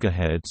mere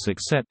figureheads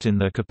except in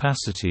their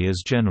capacity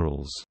as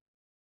generals.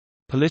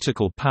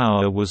 Political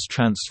power was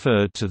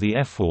transferred to the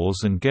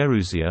ephors and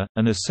gerousia.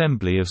 An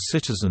assembly of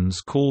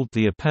citizens called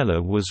the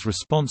appella was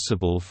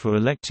responsible for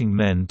electing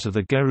men to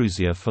the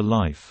gerousia for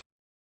life.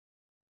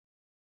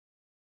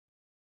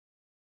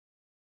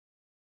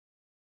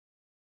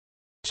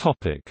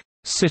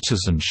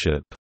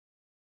 Citizenship.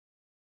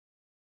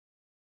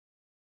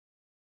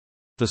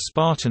 The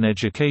Spartan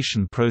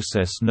education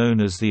process known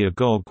as the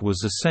agog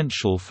was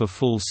essential for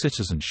full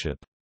citizenship.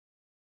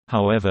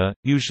 However,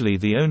 usually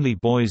the only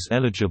boys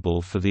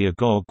eligible for the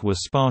agog were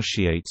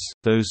Spartiates,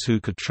 those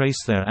who could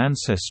trace their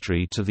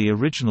ancestry to the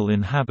original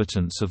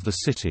inhabitants of the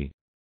city.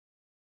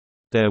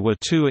 There were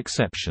two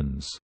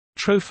exceptions.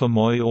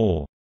 Trophimoi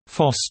or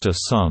foster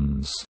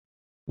sons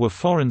were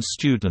foreign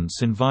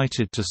students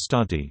invited to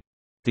study.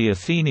 The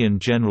Athenian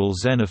general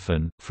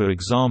Xenophon, for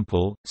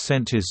example,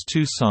 sent his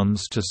two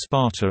sons to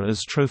Sparta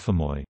as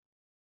trophimoi.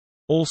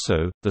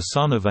 Also, the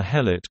son of a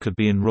Helot could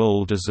be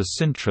enrolled as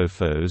a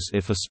syntrophos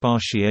if a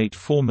Spartiate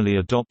formally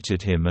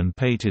adopted him and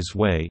paid his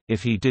way.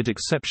 If he did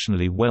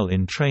exceptionally well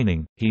in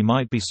training, he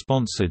might be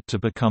sponsored to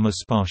become a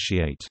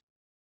Spartiate.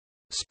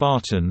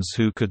 Spartans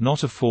who could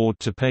not afford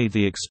to pay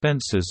the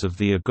expenses of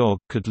the agog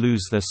could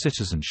lose their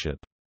citizenship.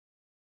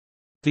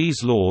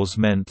 These laws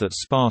meant that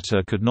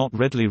Sparta could not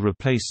readily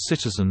replace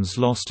citizens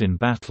lost in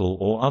battle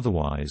or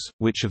otherwise,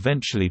 which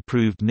eventually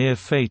proved near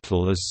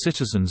fatal as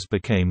citizens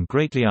became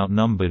greatly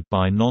outnumbered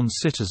by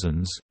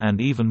non-citizens, and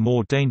even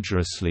more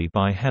dangerously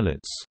by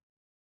Helots.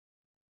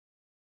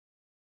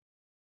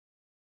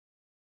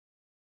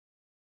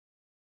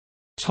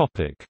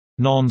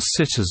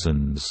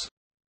 Non-citizens.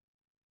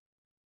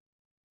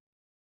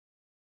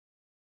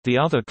 The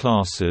other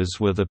classes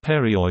were the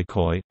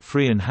Perioikoi,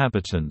 free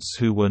inhabitants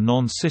who were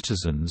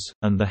non-citizens,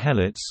 and the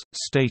Helots,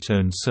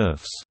 state-owned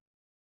serfs.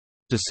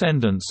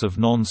 Descendants of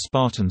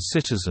non-Spartan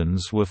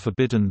citizens were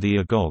forbidden the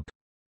agog.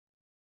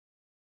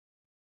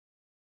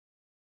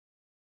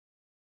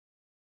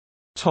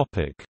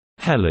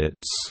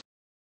 Helots.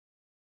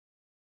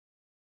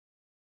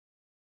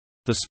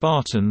 The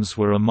Spartans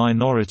were a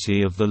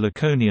minority of the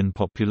Laconian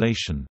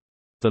population.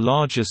 The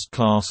largest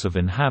class of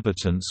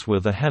inhabitants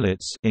were the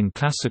Helots, in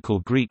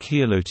Classical Greek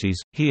Helotes.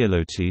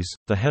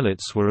 The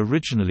Helots were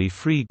originally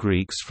free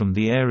Greeks from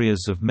the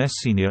areas of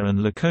Messenia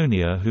and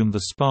Laconia whom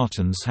the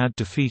Spartans had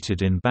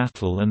defeated in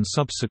battle and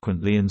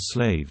subsequently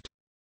enslaved.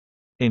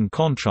 In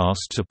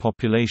contrast to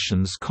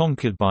populations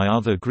conquered by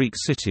other Greek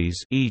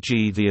cities,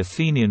 e.g. the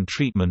Athenian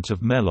treatment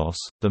of Melos,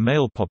 the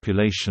male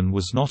population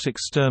was not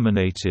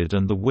exterminated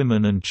and the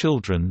women and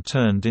children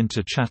turned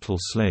into chattel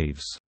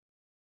slaves.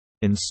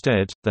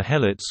 Instead, the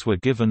Helots were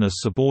given a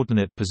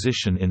subordinate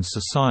position in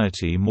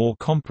society more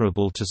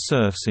comparable to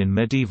serfs in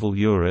medieval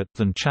Europe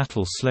than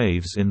chattel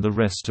slaves in the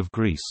rest of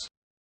Greece.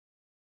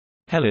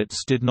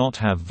 Helots did not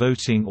have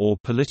voting or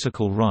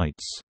political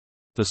rights.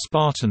 The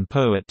Spartan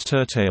poet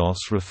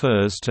Terteos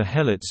refers to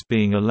Helots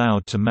being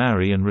allowed to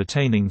marry and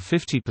retaining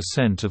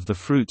 50% of the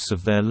fruits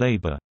of their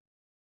labor.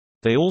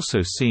 They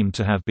also seem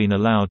to have been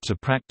allowed to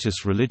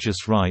practice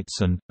religious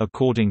rites and,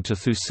 according to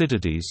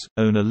Thucydides,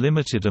 own a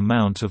limited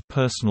amount of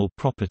personal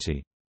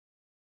property.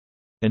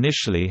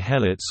 Initially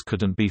Helots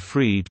couldn't be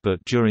freed,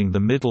 but during the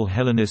Middle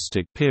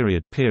Hellenistic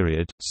period,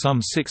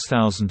 some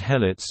 6,000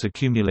 Helots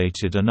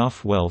accumulated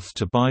enough wealth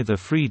to buy their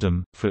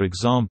freedom, for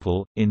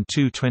example, in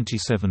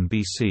 227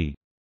 BC.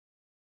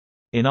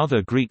 In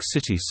other Greek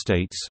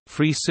city-states,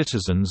 free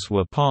citizens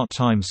were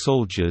part-time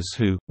soldiers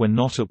who, when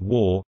not at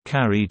war,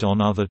 carried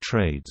on other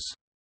trades.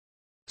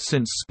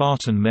 Since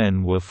Spartan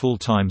men were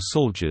full-time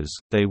soldiers,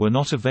 they were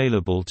not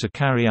available to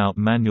carry out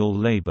manual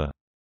labor.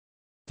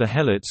 The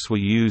Helots were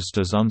used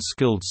as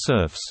unskilled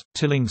serfs,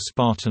 tilling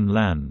Spartan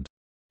land.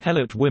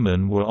 Helot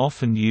women were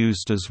often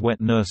used as wet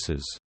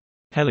nurses.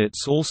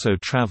 Helots also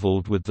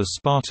traveled with the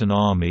Spartan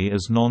army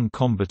as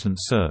non-combatant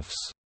serfs.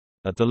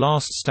 At the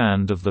last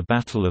stand of the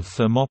Battle of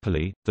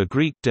Thermopylae, the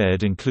Greek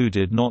dead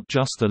included not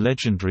just the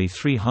legendary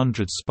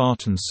 300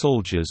 Spartan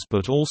soldiers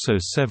but also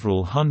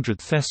several hundred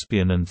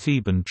Thespian and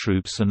Theban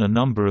troops and a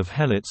number of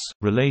Helots.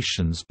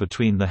 Relations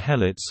between the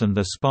Helots and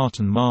their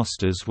Spartan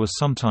masters were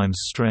sometimes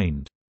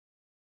strained.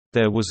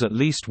 There was at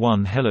least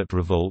one Helot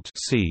revolt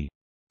c.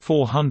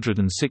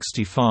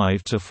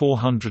 465 to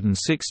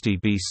 460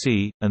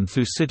 BC, and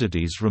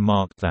Thucydides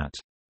remarked that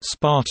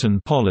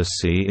Spartan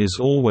policy is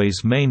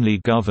always mainly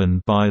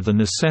governed by the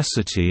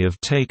necessity of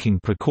taking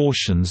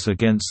precautions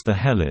against the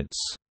Helots.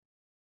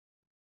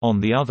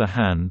 On the other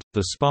hand,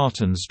 the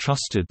Spartans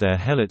trusted their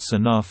Helots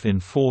enough in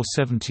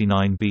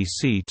 479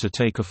 BC to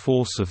take a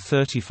force of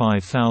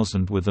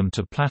 35,000 with them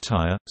to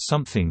Plataea,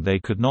 something they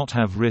could not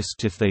have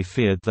risked if they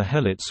feared the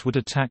Helots would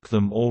attack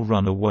them or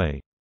run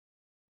away.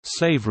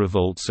 Slave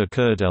revolts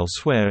occurred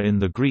elsewhere in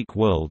the Greek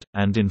world,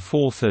 and in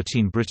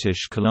 413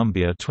 British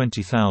Columbia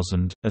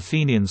 20,000,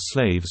 Athenian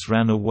slaves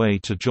ran away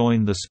to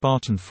join the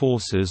Spartan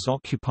forces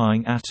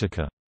occupying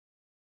Attica.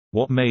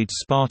 What made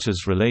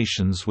Sparta's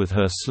relations with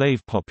her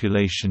slave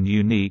population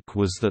unique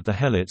was that the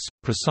Helots,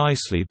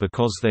 precisely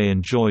because they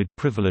enjoyed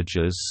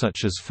privileges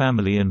such as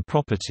family and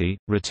property,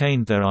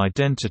 retained their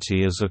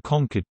identity as a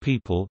conquered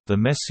people, the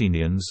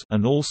Messenians,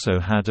 and also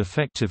had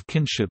effective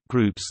kinship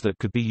groups that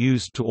could be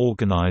used to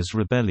organize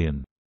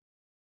rebellion.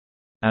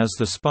 As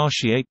the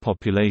Spartiate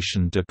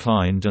population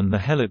declined and the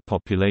Helot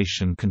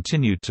population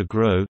continued to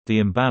grow, the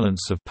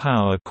imbalance of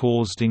power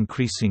caused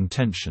increasing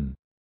tension.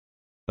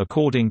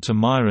 According to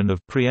Myron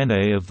of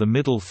Priene of the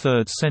middle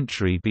 3rd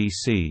century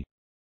BC,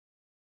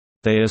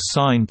 they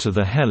assigned to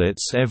the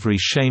Helots every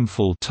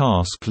shameful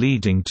task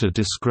leading to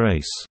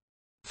disgrace.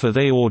 For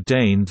they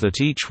ordained that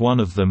each one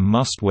of them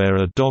must wear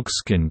a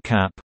dogskin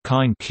cap,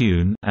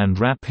 and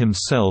wrap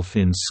himself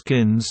in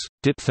skins,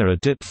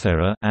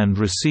 diphthera, and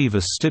receive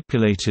a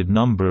stipulated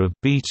number of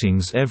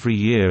beatings every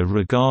year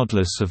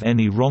regardless of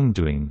any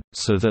wrongdoing,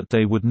 so that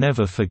they would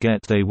never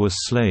forget they were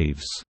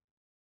slaves.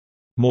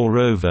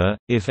 Moreover,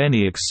 if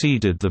any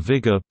exceeded the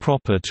vigor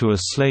proper to a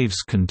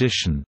slave's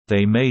condition,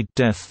 they made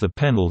death the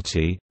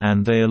penalty,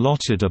 and they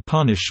allotted a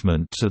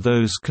punishment to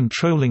those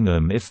controlling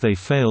them if they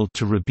failed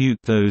to rebuke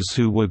those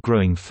who were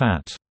growing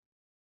fat.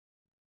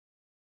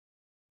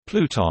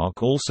 Plutarch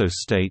also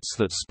states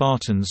that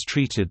Spartans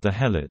treated the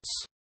Helots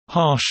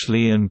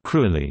harshly and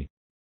cruelly.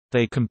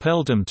 They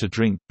compelled them to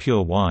drink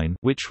pure wine,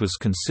 which was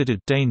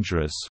considered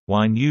dangerous,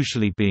 wine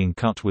usually being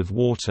cut with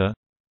water,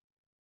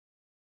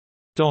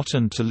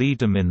 and to lead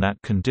them in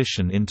that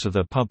condition into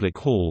the public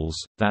halls,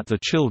 that the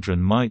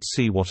children might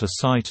see what a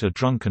sight a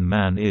drunken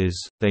man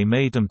is. They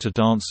made them to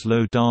dance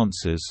low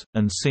dances,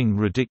 and sing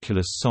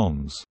ridiculous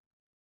songs.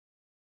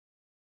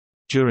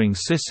 During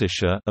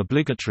Citizenship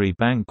obligatory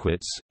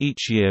banquets,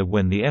 each year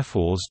when the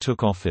ephors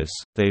took office,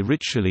 they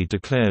ritually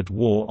declared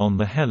war on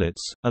the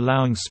Helots,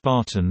 allowing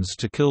Spartans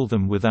to kill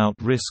them without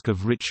risk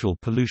of ritual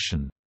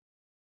pollution.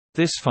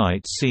 This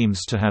fight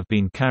seems to have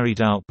been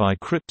carried out by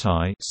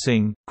cryptai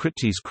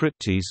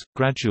cryptes,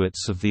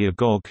 graduates of the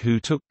agog who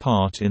took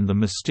part in the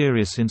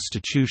mysterious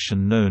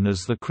institution known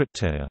as the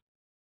crypteia.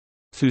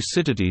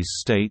 Thucydides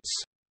states,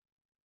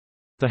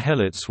 the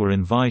Helots were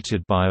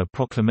invited by a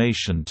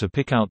proclamation to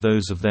pick out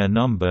those of their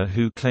number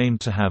who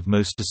claimed to have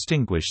most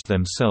distinguished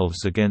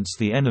themselves against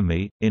the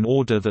enemy, in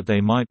order that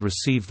they might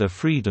receive their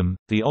freedom,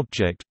 the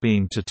object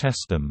being to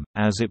test them,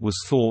 as it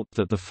was thought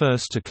that the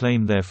first to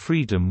claim their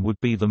freedom would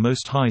be the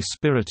most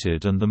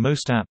high-spirited and the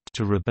most apt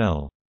to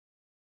rebel.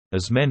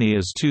 As many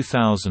as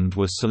 2,000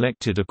 were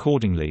selected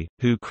accordingly,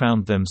 who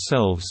crowned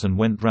themselves and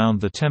went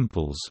round the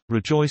temples,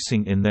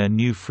 rejoicing in their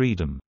new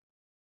freedom.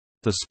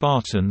 The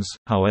Spartans,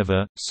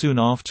 however, soon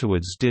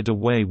afterwards did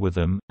away with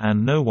them,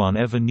 and no one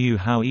ever knew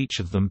how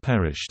each of them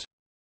perished.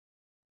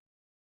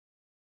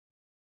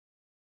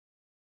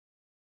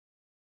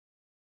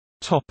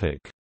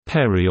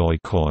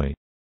 Perioikoi.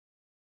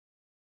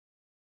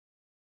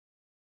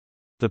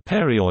 The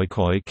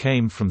Perioikoi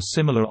came from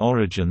similar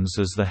origins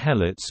as the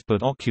Helots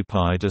but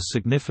occupied a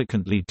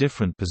significantly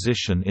different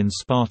position in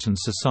Spartan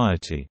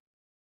society.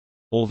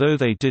 Although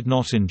they did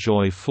not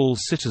enjoy full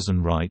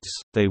citizen rights,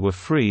 they were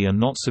free and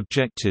not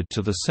subjected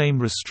to the same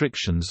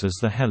restrictions as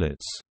the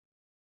Helots.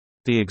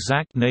 The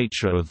exact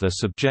nature of their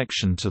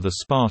subjection to the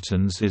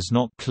Spartans is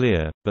not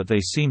clear, but they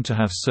seem to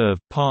have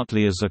served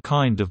partly as a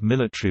kind of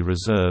military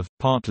reserve,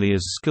 partly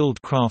as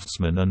skilled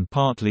craftsmen and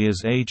partly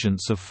as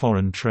agents of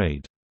foreign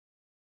trade.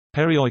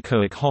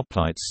 Perioikoic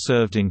hoplites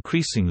served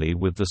increasingly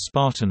with the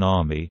Spartan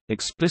army,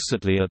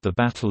 explicitly at the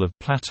Battle of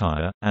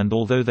Plataea, and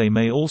although they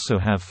may also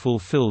have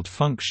fulfilled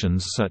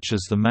functions such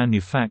as the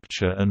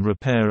manufacture and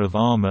repair of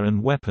armor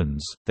and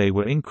weapons, they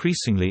were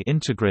increasingly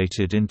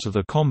integrated into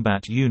the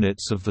combat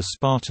units of the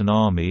Spartan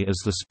army as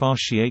the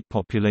Spartiate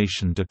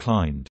population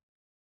declined.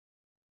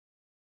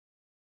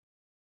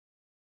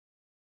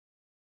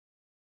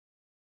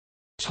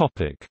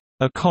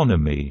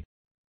 Economy.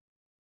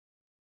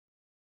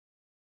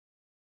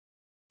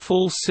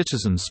 Full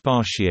citizen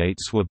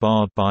Spartiates were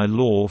barred by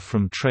law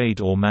from trade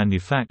or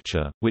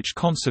manufacture, which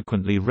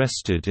consequently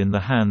rested in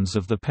the hands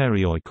of the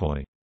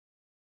Perioikoi.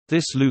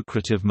 This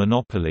lucrative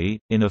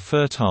monopoly, in a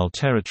fertile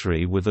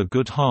territory with a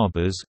good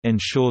harbors,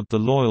 ensured the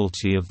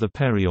loyalty of the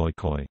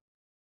Perioikoi.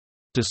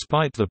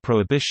 Despite the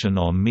prohibition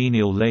on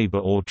menial labor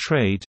or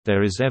trade,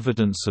 there is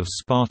evidence of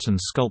Spartan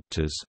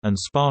sculptors, and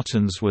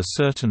Spartans were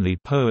certainly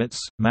poets,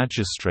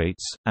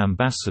 magistrates,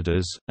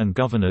 ambassadors, and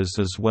governors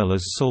as well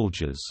as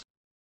soldiers.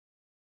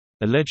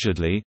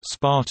 Allegedly,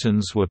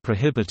 Spartans were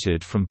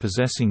prohibited from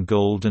possessing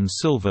gold and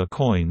silver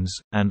coins,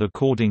 and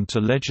according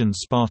to legend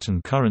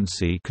Spartan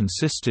currency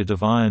consisted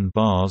of iron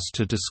bars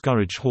to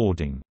discourage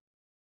hoarding.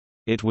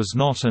 It was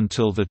not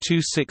until the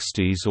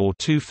 260s or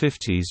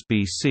 250s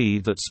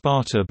BC that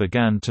Sparta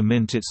began to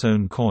mint its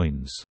own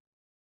coins.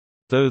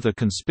 Though the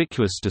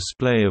conspicuous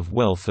display of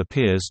wealth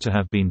appears to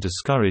have been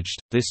discouraged,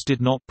 this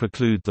did not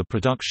preclude the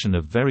production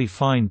of very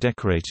fine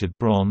decorated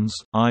bronze,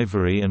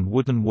 ivory and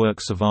wooden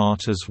works of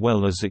art as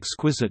well as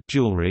exquisite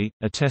jewelry,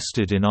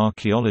 attested in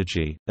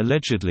archaeology.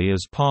 Allegedly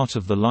as part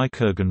of the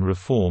Lycurgan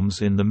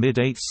reforms in the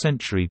mid-8th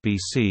century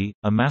BC,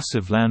 a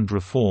massive land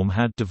reform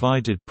had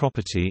divided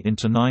property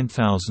into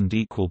 9,000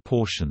 equal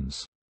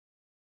portions.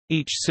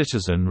 Each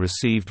citizen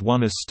received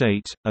one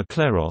estate, a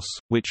kleros,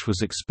 which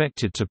was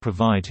expected to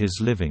provide his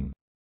living.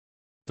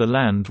 The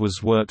land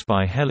was worked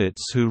by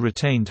Helots who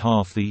retained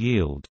half the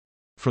yield.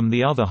 From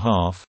the other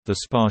half, the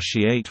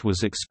Spartiate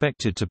was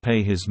expected to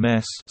pay his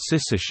mess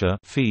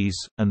fees,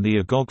 and the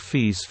agog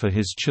fees for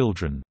his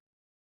children.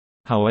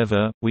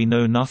 However, we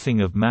know nothing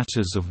of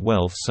matters of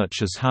wealth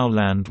such as how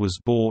land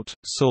was bought,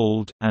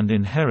 sold, and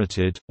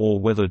inherited, or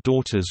whether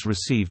daughters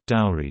received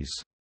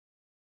dowries.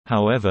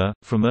 However,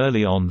 from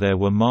early on there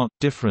were marked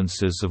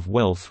differences of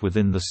wealth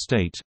within the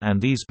state,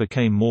 and these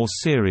became more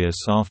serious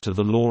after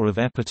the law of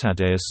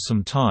Epitadeus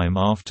some time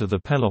after the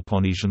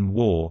Peloponnesian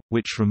War,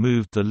 which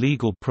removed the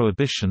legal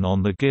prohibition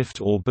on the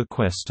gift or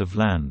bequest of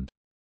land.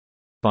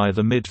 By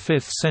the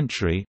mid-5th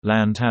century,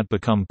 land had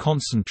become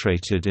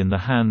concentrated in the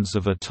hands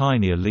of a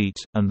tiny elite,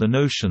 and the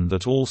notion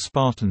that all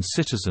Spartan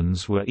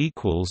citizens were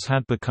equals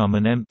had become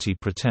an empty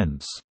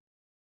pretense.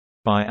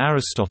 By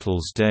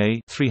Aristotle's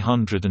day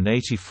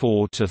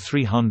 384 to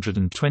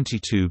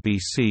 322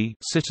 BC,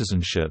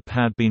 citizenship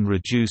had been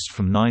reduced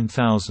from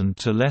 9,000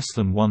 to less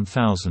than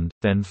 1,000,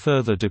 then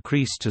further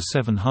decreased to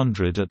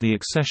 700 at the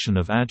accession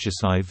of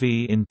Agis IV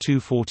in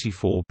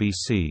 244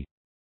 BC.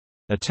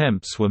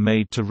 Attempts were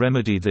made to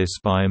remedy this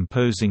by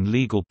imposing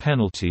legal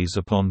penalties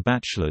upon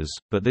bachelors,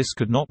 but this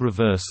could not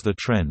reverse the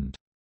trend.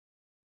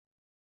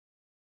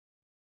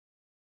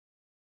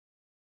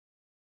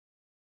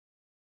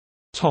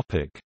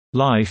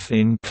 Life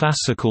in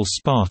Classical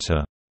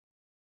Sparta.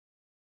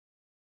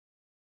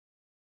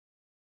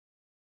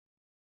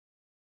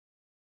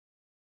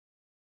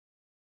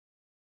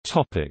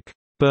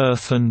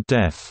 Birth and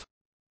death.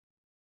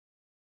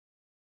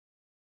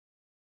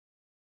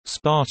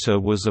 Sparta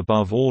was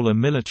above all a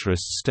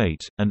militarist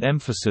state, and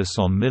emphasis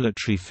on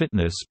military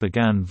fitness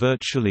began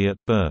virtually at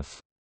birth.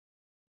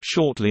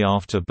 Shortly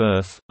after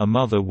birth, a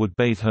mother would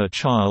bathe her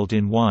child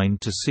in wine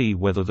to see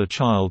whether the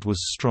child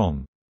was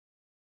strong.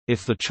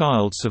 If the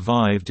child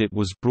survived, it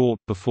was brought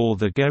before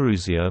the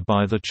Gerousia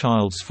by the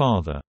child's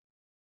father.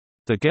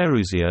 The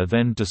Gerousia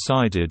then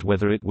decided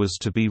whether it was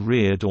to be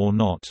reared or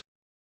not.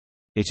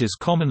 It is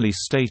commonly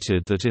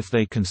stated that if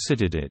they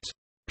considered it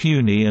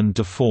puny and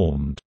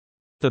deformed,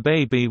 the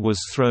baby was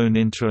thrown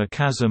into a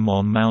chasm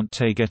on Mount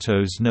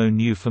Taygetos, known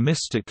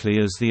euphemistically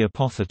as the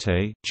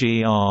apothete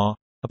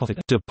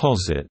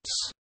deposits.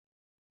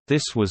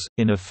 This was,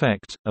 in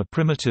effect, a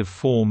primitive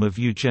form of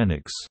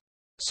eugenics.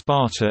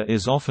 Sparta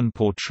is often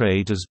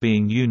portrayed as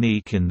being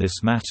unique in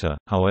this matter,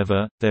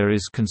 however, there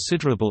is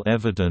considerable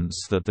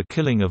evidence that the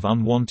killing of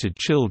unwanted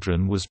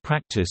children was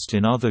practiced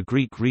in other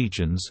Greek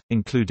regions,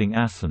 including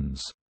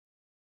Athens.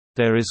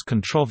 There is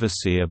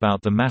controversy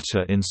about the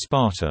matter in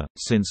Sparta,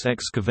 since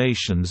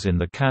excavations in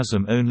the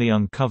chasm only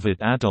uncovered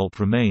adult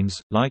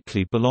remains,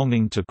 likely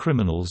belonging to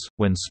criminals.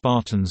 When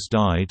Spartans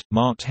died,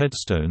 marked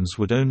headstones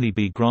would only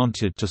be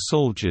granted to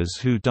soldiers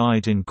who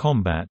died in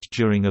combat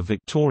during a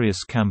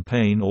victorious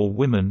campaign or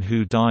women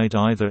who died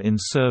either in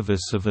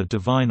service of a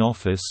divine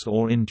office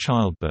or in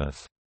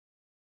childbirth.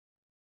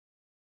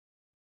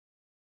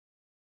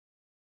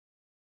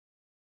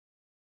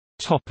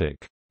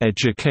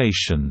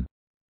 Education.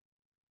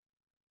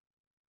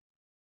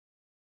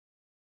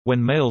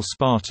 When male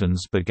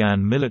Spartans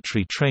began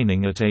military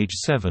training at age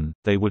 7,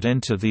 they would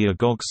enter the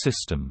agog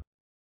system.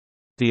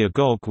 The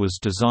agog was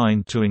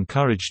designed to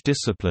encourage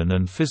discipline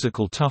and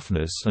physical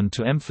toughness and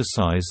to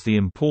emphasize the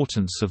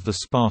importance of the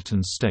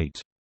Spartan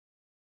state.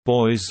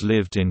 Boys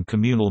lived in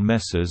communal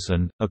messes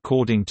and,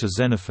 according to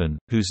Xenophon,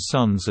 whose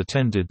sons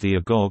attended the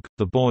agog,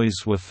 the boys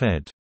were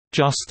fed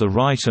just the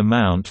right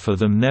amount for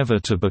them never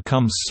to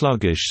become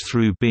sluggish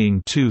through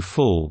being too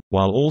full,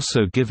 while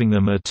also giving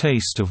them a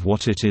taste of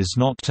what it is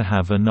not to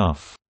have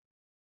enough.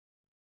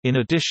 In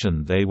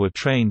addition, they were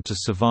trained to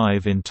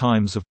survive in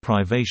times of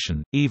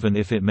privation, even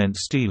if it meant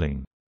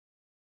stealing.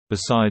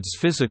 Besides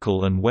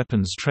physical and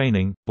weapons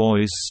training,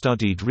 boys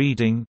studied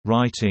reading,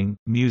 writing,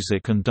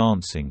 music and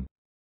dancing.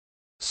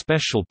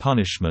 Special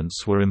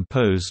punishments were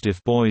imposed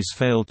if boys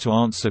failed to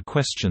answer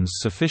questions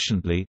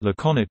sufficiently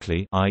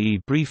laconically,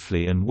 i.e.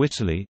 briefly and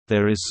wittily.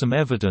 There is some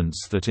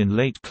evidence that in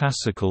late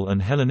classical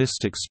and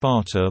Hellenistic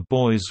Sparta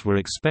boys were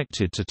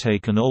expected to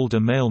take an older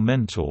male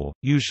mentor,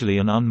 usually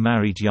an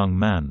unmarried young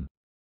man.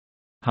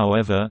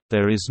 However,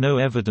 there is no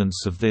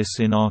evidence of this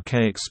in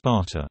archaic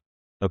Sparta.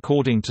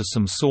 According to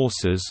some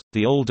sources,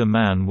 the older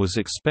man was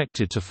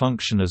expected to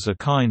function as a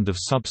kind of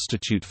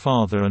substitute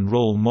father and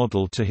role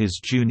model to his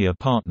junior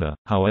partner,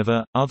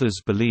 however,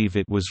 others believe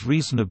it was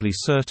reasonably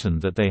certain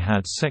that they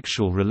had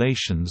sexual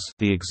relations.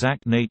 The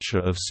exact nature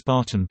of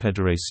Spartan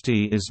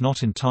pederasty is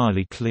not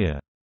entirely clear.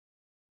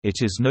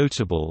 It is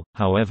notable,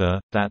 however,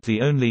 that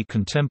the only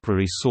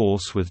contemporary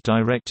source with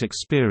direct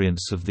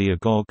experience of the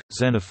agog,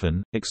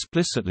 Xenophon,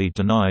 explicitly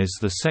denies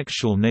the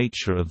sexual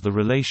nature of the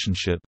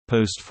relationship.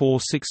 Post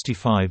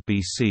 465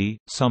 BC,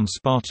 some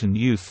Spartan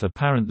youth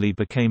apparently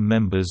became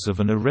members of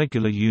an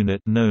irregular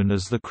unit known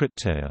as the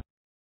Crypteia.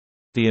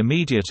 The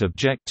immediate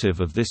objective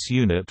of this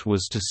unit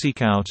was to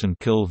seek out and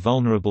kill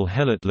vulnerable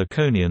Helot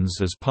Laconians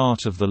as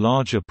part of the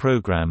larger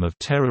program of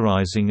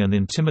terrorizing and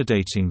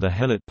intimidating the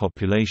Helot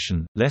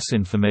population. Less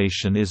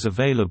information is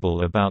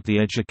available about the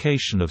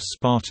education of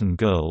Spartan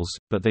girls,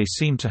 but they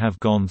seem to have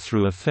gone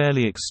through a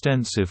fairly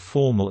extensive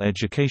formal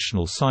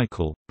educational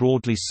cycle,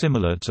 broadly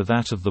similar to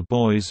that of the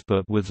boys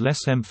but with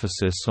less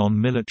emphasis on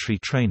military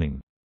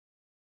training.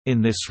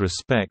 In this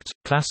respect,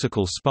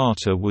 classical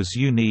Sparta was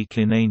unique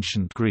in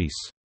ancient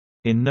Greece.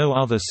 In no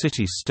other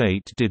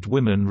city-state did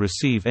women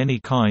receive any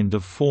kind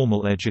of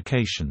formal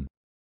education.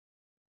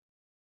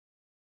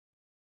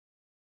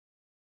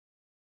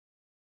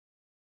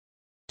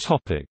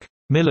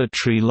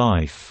 Military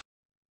life.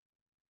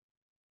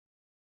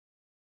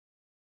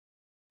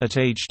 At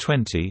age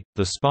 20,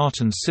 the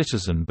Spartan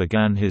citizen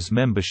began his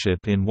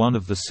membership in one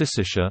of the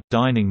syssitia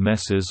dining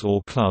messes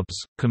or clubs,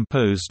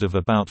 composed of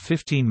about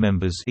 15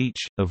 members each,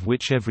 of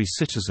which every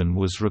citizen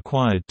was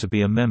required to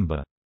be a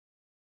member.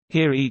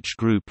 Here each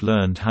group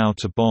learned how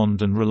to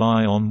bond and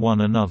rely on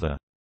one another.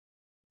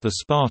 The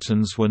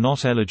Spartans were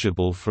not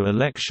eligible for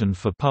election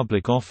for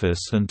public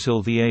office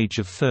until the age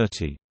of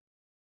 30.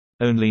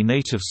 Only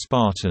native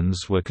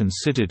Spartans were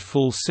considered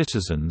full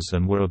citizens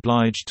and were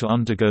obliged to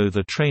undergo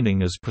the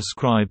training as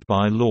prescribed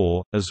by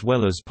law, as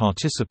well as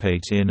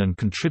participate in and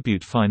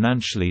contribute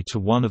financially to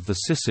one of the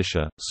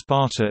syssitia.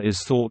 Sparta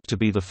is thought to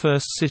be the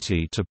first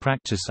city to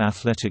practice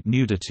athletic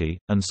nudity,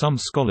 and some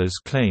scholars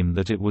claim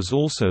that it was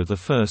also the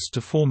first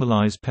to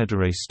formalize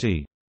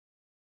pederasty.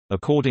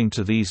 According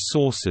to these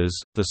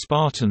sources, the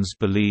Spartans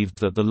believed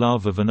that the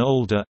love of an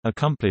older,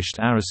 accomplished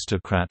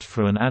aristocrat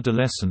for an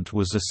adolescent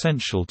was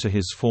essential to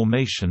his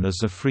formation as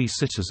a free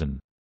citizen.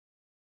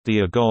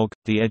 The agog,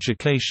 the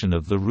education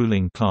of the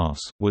ruling class,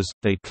 was,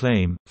 they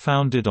claim,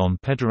 founded on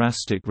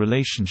pederastic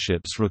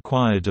relationships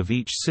required of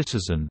each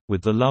citizen,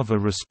 with the lover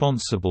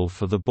responsible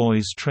for the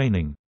boy's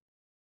training.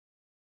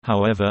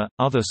 However,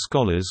 other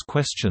scholars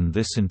question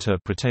this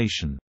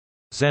interpretation.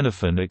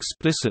 Xenophon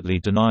explicitly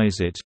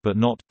denies it, but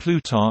not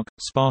Plutarch.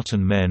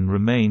 Spartan men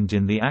remained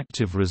in the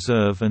active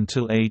reserve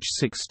until age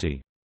 60.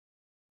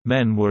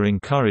 Men were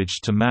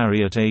encouraged to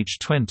marry at age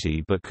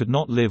 20 but could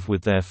not live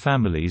with their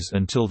families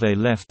until they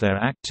left their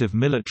active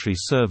military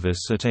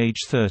service at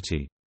age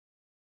 30.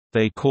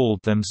 They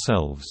called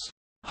themselves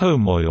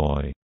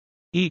homoioi,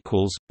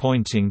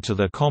 pointing to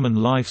their common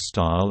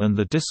lifestyle and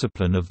the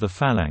discipline of the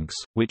phalanx,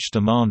 which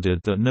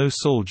demanded that no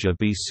soldier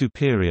be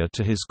superior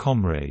to his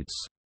comrades.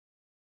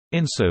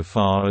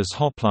 Insofar as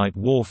hoplite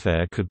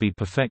warfare could be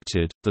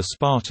perfected, the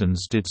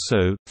Spartans did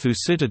so.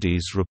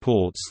 Thucydides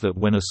reports that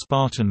when a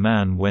Spartan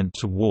man went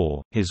to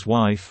war, his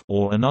wife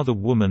or another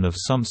woman of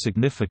some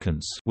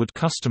significance would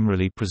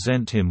customarily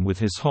present him with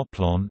his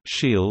hoplon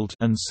shield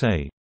and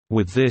say,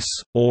 "With this,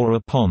 or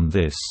upon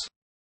this."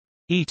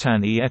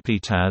 Etan e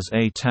epitas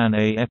etan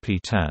e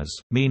epitas,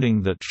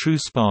 meaning that true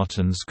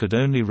Spartans could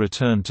only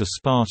return to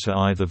Sparta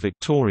either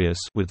victorious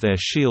with their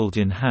shield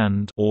in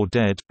hand or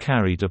dead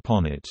carried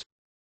upon it.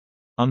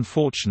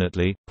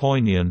 Unfortunately,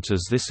 poignant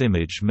as this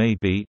image may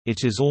be,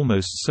 it is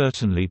almost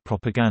certainly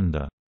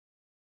propaganda.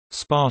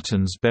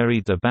 Spartans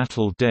buried their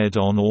battle dead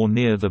on or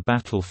near the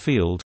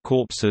battlefield,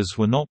 corpses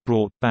were not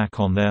brought back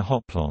on their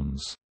hoplons.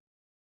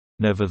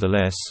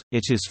 Nevertheless,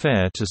 it is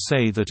fair to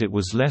say that it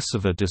was less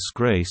of a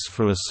disgrace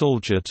for a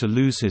soldier to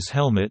lose his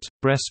helmet,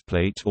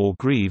 breastplate or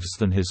greaves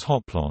than his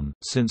hoplon,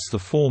 since the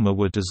former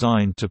were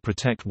designed to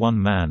protect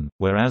one man,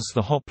 whereas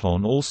the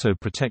hoplon also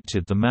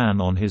protected the man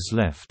on his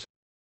left.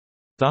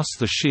 Thus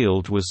the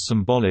shield was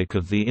symbolic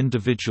of the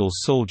individual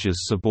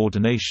soldier's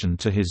subordination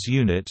to his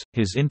unit,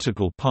 his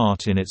integral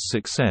part in its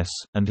success,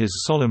 and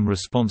his solemn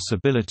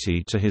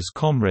responsibility to his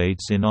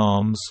comrades in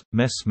arms,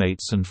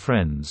 messmates and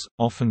friends,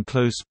 often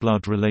close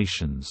blood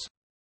relations.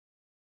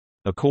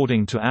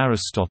 According to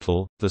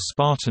Aristotle, the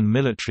Spartan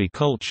military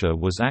culture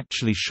was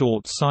actually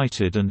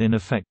short-sighted and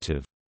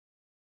ineffective.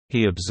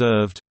 He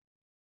observed,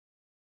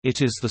 "It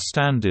is the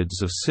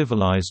standards of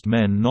civilized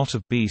men not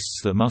of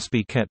beasts that must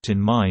be kept in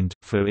mind,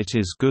 for it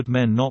is good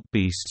men not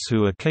beasts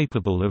who are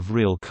capable of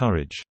real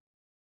courage.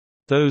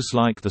 Those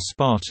like the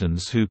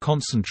Spartans who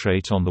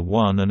concentrate on the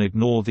one and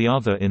ignore the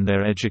other in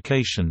their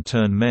education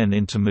turn men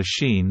into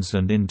machines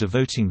and in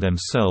devoting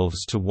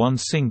themselves to one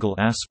single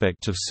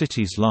aspect of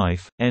city's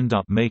life, end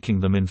up making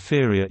them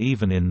inferior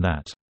even in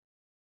that."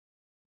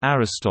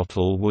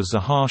 Aristotle was a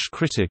harsh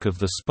critic of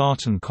the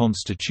Spartan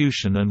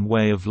constitution and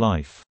way of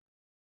life.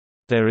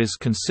 There is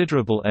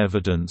considerable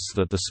evidence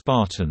that the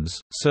Spartans,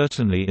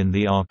 certainly in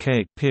the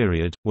archaic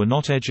period, were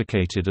not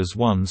educated as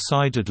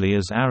one-sidedly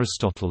as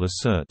Aristotle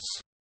asserts.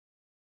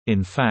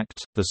 In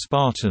fact, the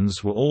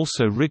Spartans were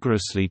also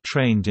rigorously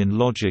trained in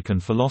logic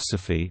and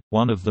philosophy.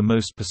 One of the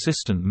most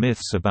persistent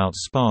myths about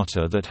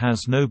Sparta that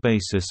has no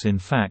basis in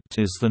fact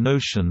is the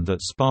notion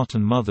that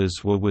Spartan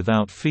mothers were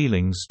without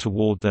feelings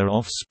toward their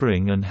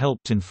offspring and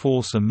helped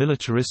enforce a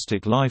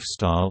militaristic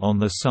lifestyle on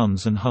their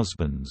sons and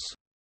husbands.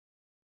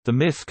 The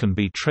myth can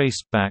be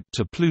traced back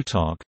to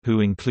Plutarch,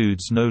 who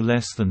includes no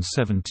less than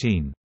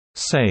 17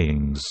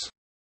 sayings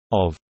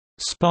of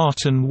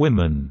Spartan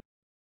women,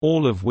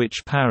 all of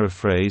which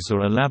paraphrase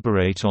or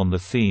elaborate on the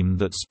theme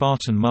that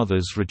Spartan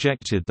mothers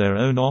rejected their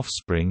own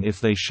offspring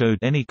if they showed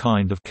any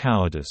kind of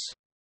cowardice.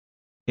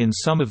 In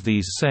some of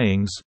these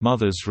sayings,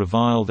 mothers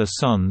revile their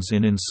sons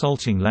in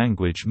insulting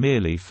language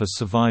merely for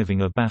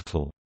surviving a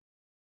battle.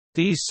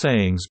 These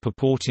sayings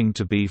purporting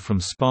to be from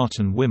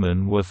Spartan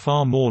women were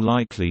far more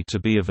likely to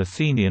be of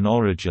Athenian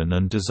origin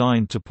and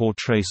designed to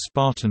portray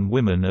Spartan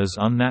women as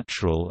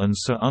unnatural and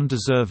so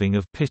undeserving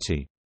of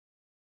pity.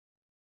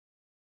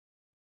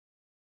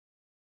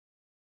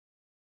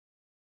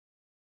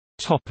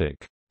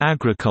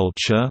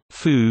 Agriculture,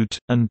 food,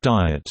 and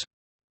diet.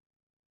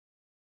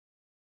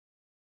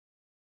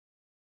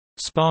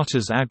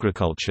 Sparta's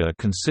agriculture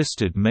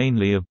consisted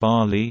mainly of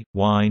barley,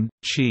 wine,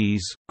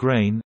 cheese,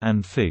 grain,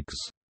 and figs.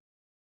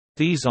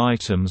 These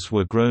items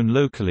were grown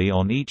locally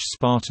on each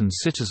Spartan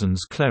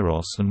citizen's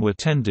kleros and were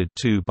tended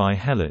to by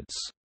Helots.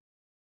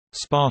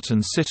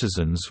 Spartan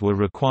citizens were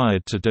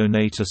required to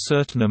donate a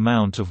certain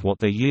amount of what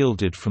they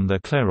yielded from their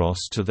kleros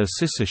to their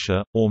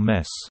syssitia, or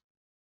mess.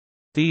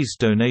 These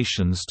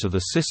donations to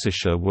the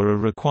syssitia were a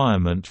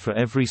requirement for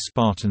every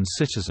Spartan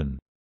citizen.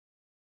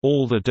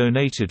 All the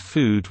donated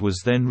food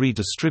was then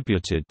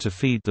redistributed to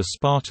feed the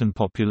Spartan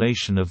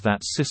population of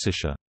that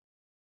syssitia.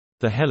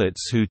 The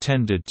Helots who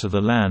tended to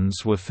the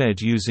lands were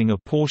fed using a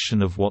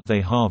portion of what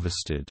they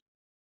harvested.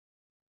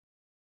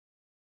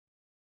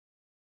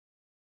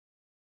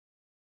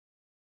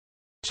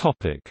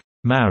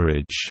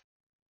 Marriage.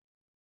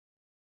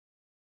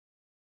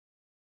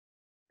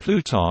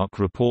 Plutarch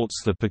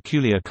reports the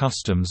peculiar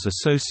customs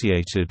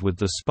associated with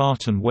the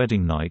Spartan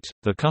wedding night.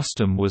 The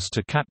custom was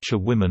to capture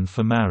women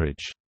for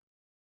marriage.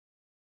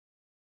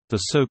 The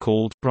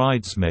so-called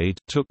bridesmaid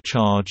took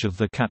charge of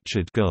the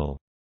captured girl.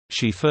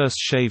 She first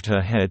shaved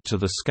her head to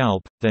the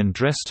scalp, then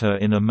dressed her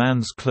in a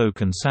man's cloak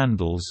and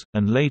sandals,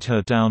 and laid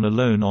her down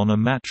alone on a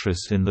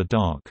mattress in the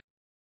dark.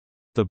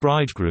 The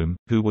bridegroom,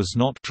 who was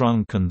not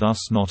drunk and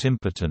thus not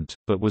impotent,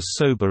 but was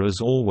sober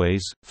as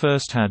always,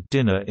 first had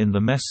dinner in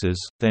the messes,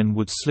 then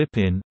would slip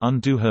in,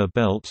 undo her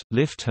belt,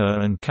 lift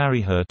her and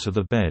carry her to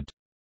the bed.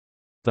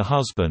 The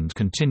husband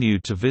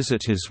continued to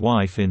visit his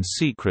wife in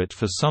secret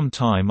for some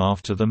time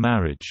after the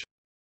marriage.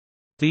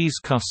 These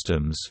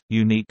customs,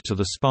 unique to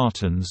the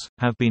Spartans,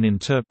 have been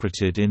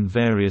interpreted in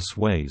various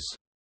ways.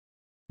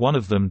 One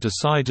of them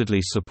decidedly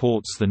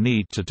supports the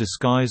need to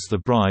disguise the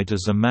bride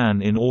as a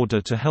man in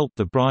order to help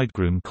the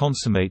bridegroom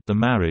consummate the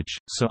marriage,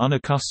 so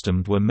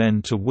unaccustomed were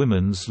men to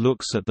women's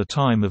looks at the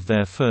time of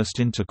their first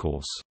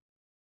intercourse.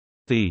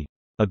 The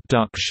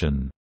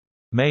abduction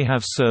may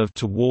have served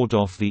to ward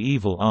off the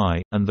evil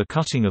eye, and the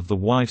cutting of the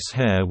wife's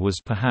hair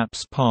was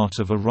perhaps part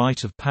of a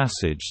rite of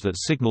passage that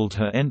signaled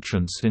her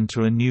entrance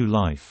into a new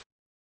life.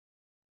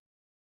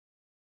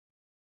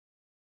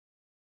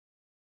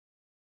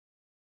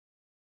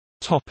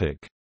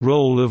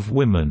 Role of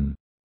women.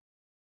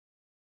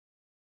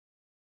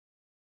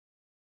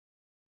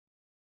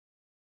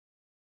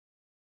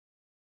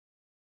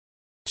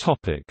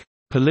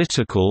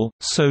 Political,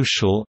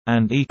 social,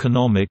 and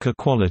economic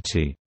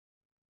equality.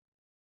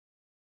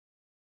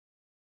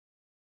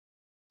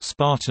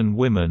 Spartan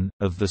women,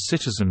 of the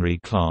citizenry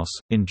class,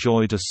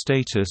 enjoyed a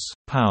status,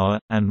 power,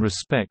 and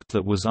respect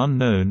that was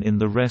unknown in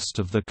the rest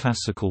of the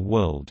classical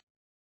world.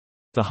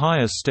 The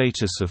higher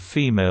status of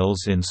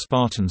females in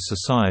Spartan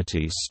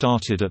society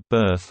started at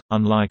birth.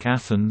 Unlike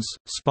Athens,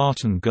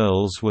 Spartan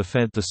girls were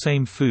fed the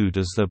same food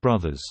as their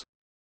brothers.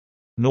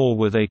 Nor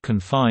were they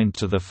confined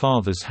to their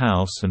father's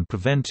house and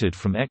prevented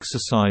from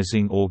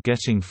exercising or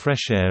getting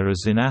fresh air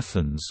as in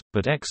Athens,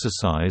 but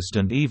exercised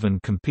and even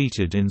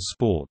competed in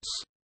sports.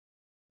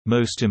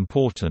 Most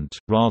important,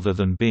 rather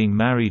than being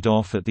married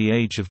off at the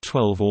age of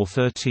 12 or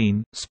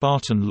 13,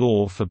 Spartan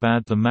law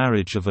forbade the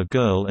marriage of a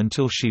girl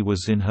until she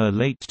was in her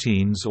late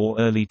teens or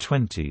early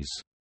 20s.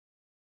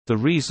 The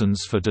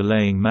reasons for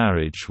delaying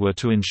marriage were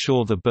to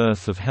ensure the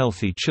birth of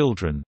healthy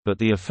children, but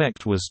the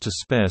effect was to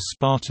spare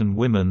Spartan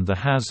women the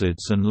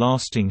hazards and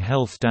lasting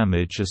health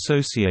damage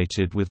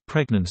associated with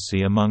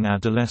pregnancy among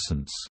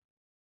adolescents.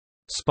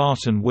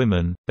 Spartan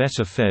women,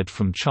 better fed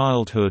from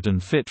childhood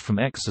and fit from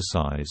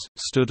exercise,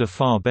 stood a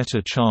far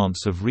better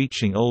chance of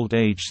reaching old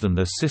age than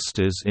their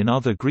sisters in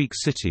other Greek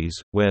cities,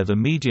 where the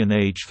median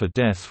age for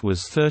death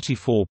was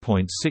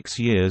 34.6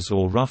 years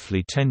or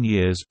roughly 10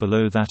 years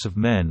below that of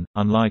men.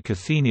 Unlike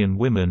Athenian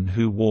women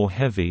who wore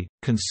heavy,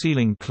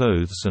 concealing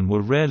clothes and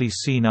were rarely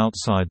seen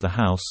outside the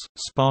house,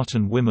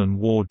 Spartan women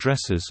wore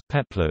dresses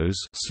peplos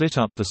slit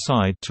up the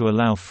side to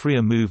allow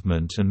freer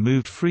movement and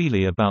moved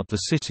freely about the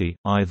city,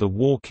 either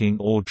walking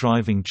or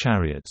driving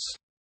chariots.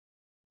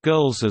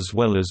 Girls as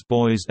well as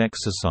boys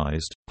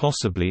exercised,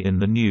 possibly in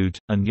the nude,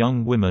 and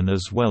young women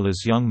as well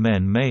as young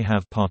men may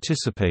have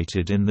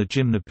participated in the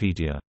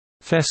gymnopedia,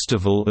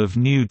 festival of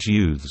nude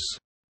youths.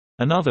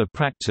 Another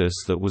practice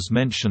that was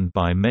mentioned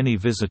by many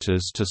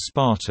visitors to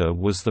Sparta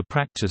was the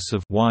practice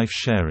of wife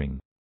sharing.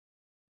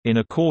 In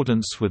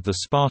accordance with the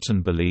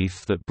Spartan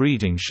belief that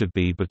breeding should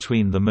be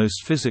between the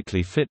most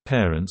physically fit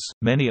parents,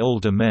 many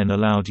older men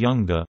allowed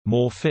younger,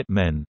 more fit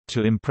men,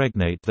 to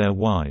impregnate their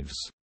wives.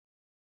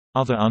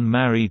 Other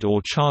unmarried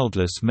or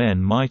childless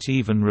men might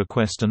even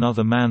request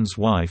another man's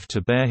wife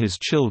to bear his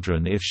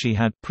children if she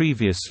had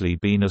previously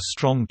been a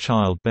strong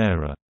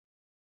child-bearer.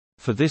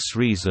 For this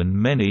reason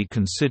many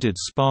considered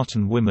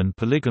Spartan women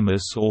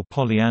polygamous or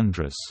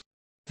polyandrous.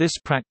 This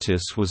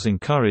practice was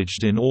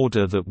encouraged in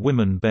order that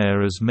women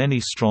bear as many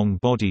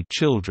strong-bodied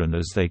children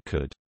as they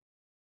could.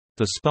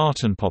 The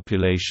Spartan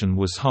population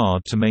was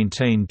hard to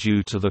maintain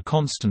due to the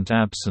constant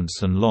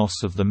absence and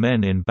loss of the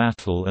men in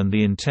battle and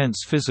the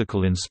intense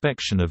physical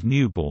inspection of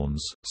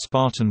newborns.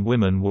 Spartan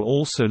women were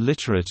also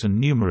literate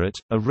and numerate,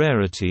 a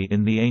rarity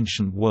in the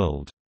ancient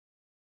world.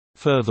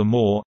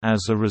 Furthermore,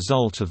 as a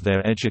result of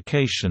their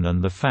education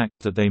and the fact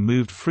that they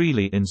moved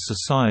freely in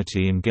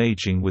society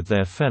engaging with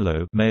their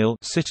fellow male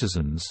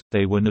citizens,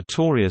 they were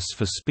notorious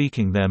for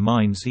speaking their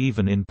minds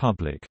even in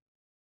public.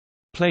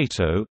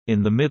 Plato,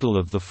 in the middle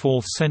of the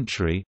 4th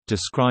century,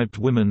 described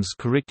women's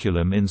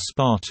curriculum in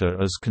Sparta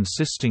as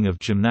consisting of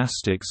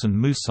gymnastics and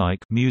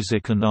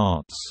music and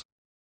arts.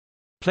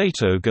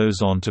 Plato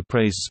goes on to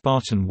praise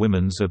Spartan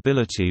women's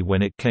ability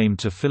when it came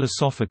to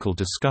philosophical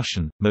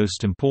discussion.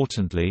 Most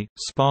importantly,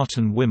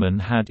 Spartan women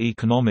had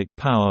economic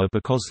power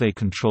because they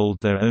controlled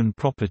their own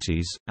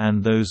properties,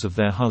 and those of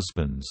their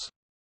husbands.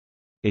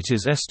 It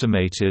is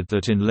estimated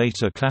that in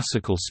later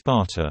classical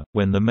Sparta,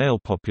 when the male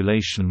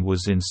population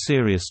was in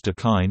serious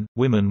decline,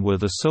 women were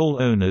the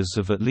sole owners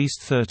of at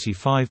least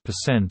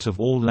 35% of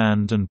all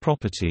land and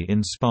property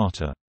in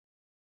Sparta.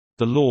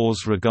 The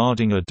laws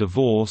regarding a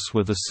divorce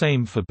were the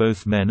same for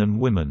both men and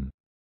women.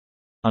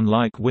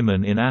 Unlike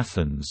women in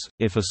Athens,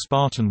 if a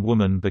Spartan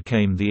woman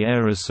became the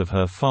heiress of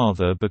her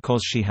father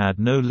because she had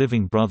no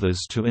living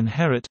brothers to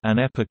inherit an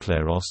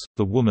epikleros,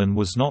 the woman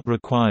was not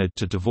required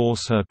to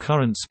divorce her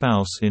current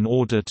spouse in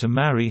order to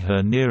marry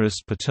her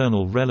nearest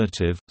paternal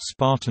relative.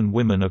 Spartan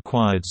women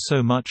acquired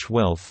so much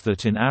wealth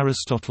that in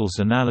Aristotle's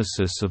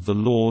analysis of the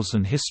laws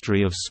and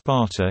history of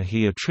Sparta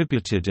he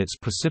attributed its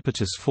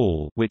precipitous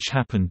fall, which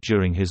happened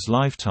during his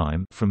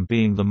lifetime, from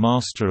being the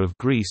master of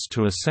Greece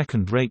to a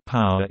second-rate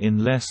power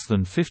in less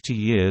than 50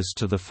 years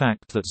to the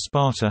fact that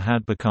Sparta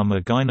had become a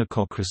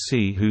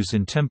gynecocracy whose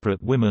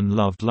intemperate women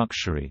loved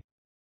luxury.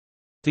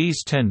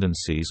 These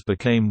tendencies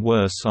became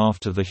worse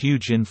after the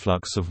huge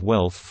influx of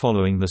wealth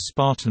following the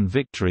Spartan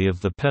victory of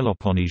the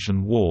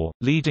Peloponnesian War,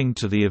 leading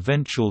to the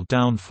eventual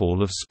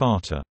downfall of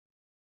Sparta.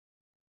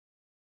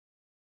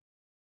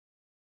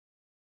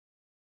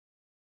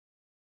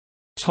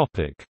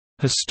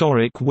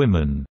 Historic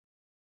women.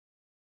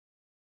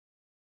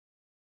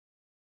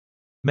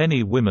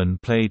 Many women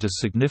played a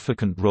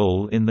significant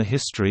role in the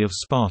history of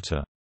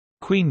Sparta.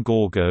 Queen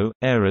Gorgo,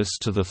 heiress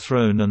to the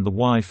throne and the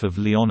wife of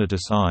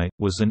Leonidas I,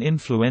 was an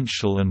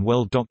influential and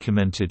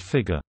well-documented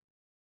figure.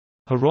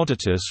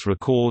 Herodotus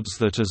records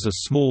that as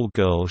a small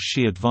girl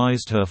she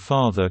advised her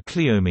father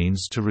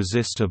Cleomenes to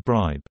resist a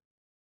bribe.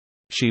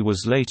 She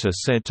was later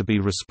said to be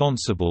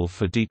responsible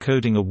for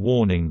decoding a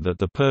warning that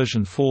the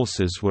Persian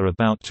forces were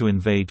about to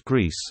invade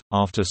Greece.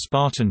 After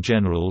Spartan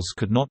generals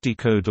could not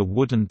decode a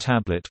wooden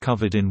tablet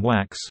covered in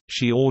wax,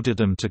 she ordered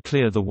them to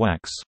clear the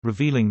wax,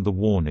 revealing the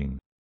warning.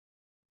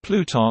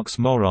 Plutarch's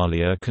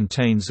Moralia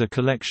contains a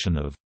collection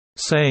of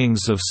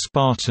sayings of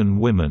Spartan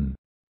women,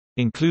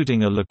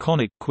 including a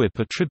laconic quip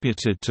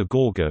attributed to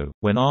Gorgo.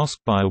 When asked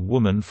by a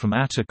woman from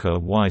Attica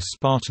why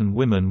Spartan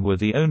women were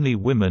the only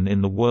women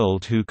in the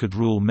world who could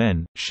rule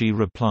men, she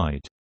replied,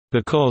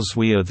 "Because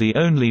we are the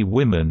only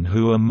women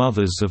who are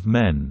mothers of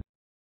men."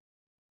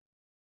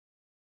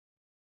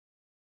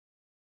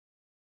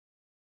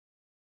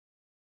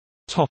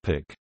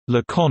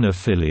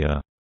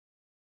 Laconophilia.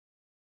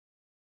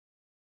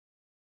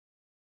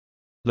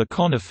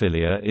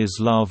 Laconophilia is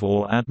love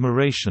or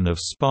admiration of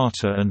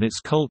Sparta and its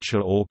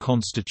culture or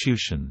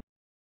constitution.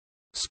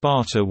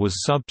 Sparta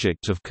was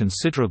subject of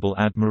considerable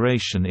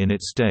admiration in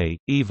its day,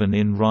 even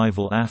in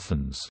rival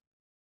Athens.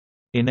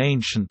 In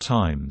ancient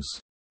times,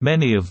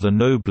 many of the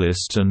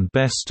noblest and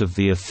best of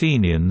the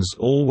Athenians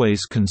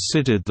always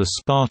considered the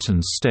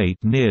Spartan state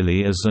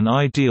nearly as an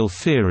ideal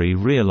theory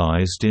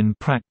realized in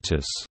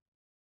practice.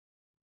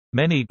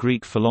 Many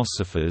Greek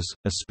philosophers,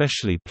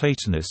 especially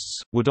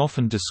Platonists, would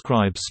often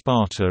describe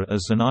Sparta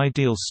as an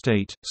ideal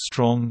state,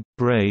 strong,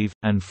 brave,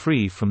 and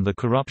free from the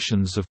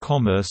corruptions of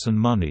commerce and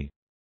money.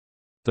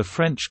 The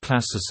French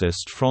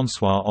classicist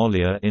François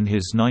Ollier in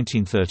his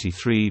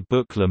 1933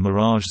 book Le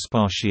Mirage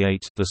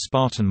Spartiate, The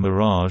Spartan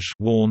Mirage,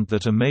 warned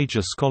that a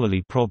major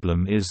scholarly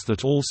problem is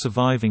that all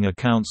surviving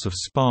accounts of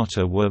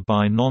Sparta were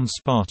by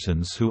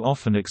non-Spartans who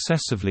often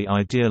excessively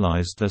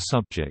idealized their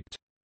subject.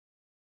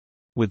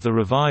 With the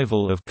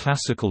revival of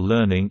classical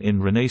learning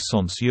in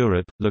Renaissance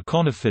Europe,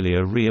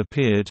 Laconophilia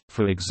reappeared,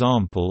 for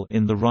example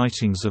in the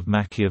writings of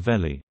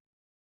Machiavelli.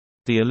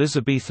 The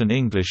Elizabethan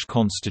English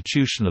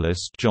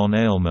constitutionalist John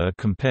Aylmer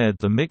compared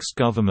the mixed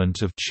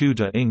government of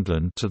Tudor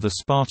England to the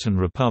Spartan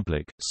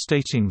Republic,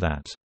 stating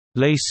that,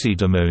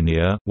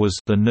 "Lacedaemonia was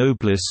the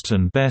noblest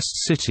and best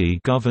city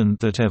governed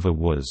that ever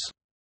was."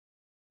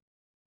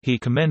 He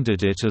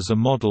commended it as a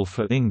model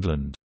for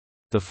England.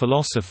 The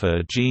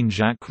philosopher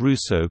Jean-Jacques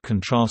Rousseau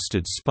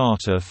contrasted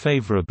Sparta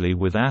favorably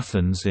with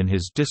Athens in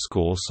his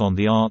Discourse on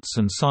the Arts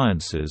and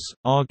Sciences,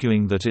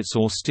 arguing that its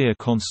austere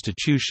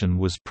constitution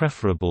was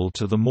preferable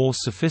to the more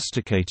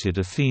sophisticated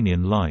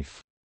Athenian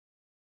life.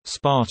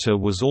 Sparta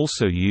was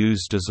also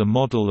used as a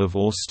model of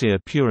austere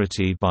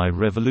purity by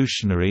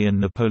revolutionary and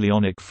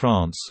Napoleonic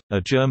France.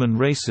 A German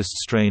racist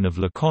strain of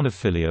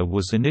Laconophilia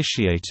was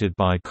initiated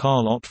by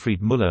Karl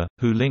Ottfried Müller,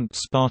 who linked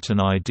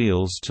Spartan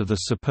ideals to the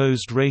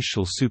supposed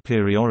racial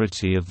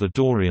superiority of the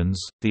Dorians,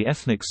 the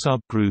ethnic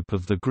subgroup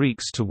of the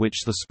Greeks to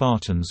which the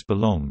Spartans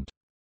belonged.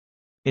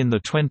 In the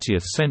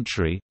 20th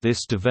century,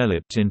 this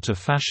developed into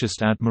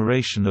fascist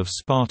admiration of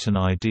Spartan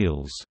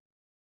ideals.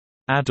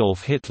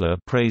 Adolf Hitler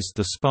praised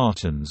the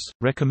Spartans,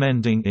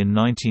 recommending in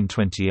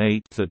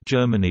 1928 that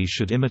Germany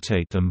should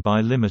imitate them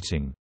by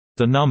limiting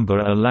the number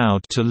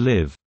allowed to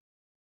live.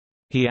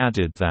 He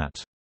added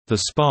that, "The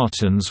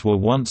Spartans were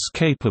once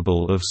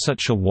capable of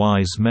such a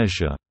wise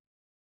measure.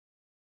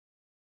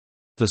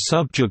 The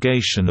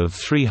subjugation of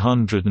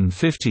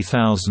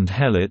 350,000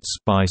 Helots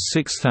by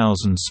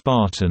 6,000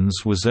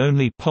 Spartans was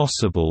only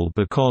possible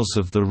because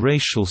of the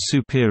racial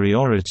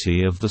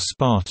superiority of the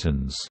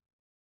Spartans."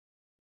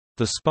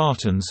 The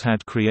Spartans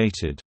had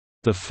created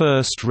the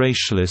first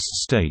racialist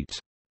state.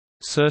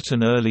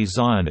 Certain early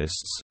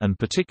Zionists, and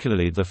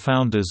particularly the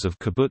founders of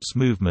kibbutz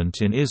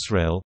movement in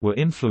Israel, were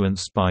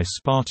influenced by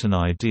Spartan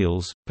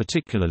ideals,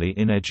 particularly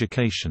in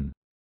education.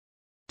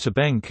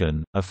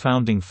 Tabenkin, a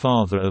founding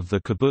father of the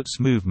kibbutz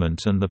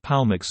movement and the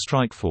Palmach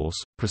strikeforce,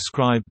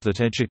 prescribed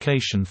that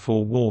education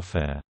for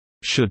warfare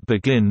should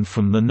begin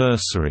from the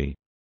nursery,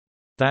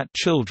 that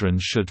children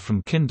should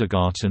from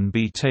kindergarten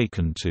be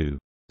taken to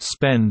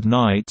spend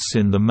nights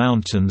in the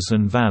mountains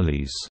and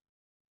valleys.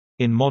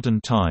 In modern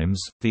times,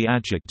 the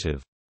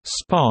adjective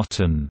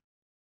Spartan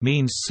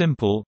means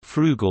simple,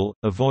 frugal,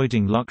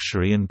 avoiding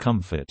luxury and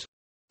comfort.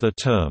 The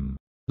term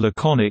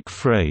laconic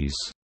phrase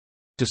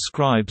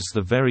describes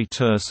the very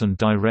terse and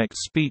direct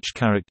speech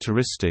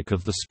characteristic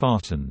of the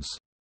Spartans.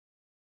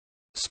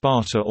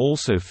 Sparta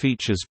also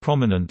features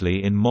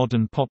prominently in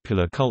modern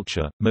popular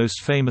culture,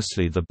 most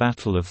famously the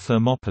Battle of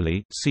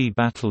Thermopylae. See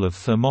Battle of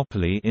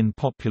Thermopylae in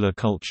popular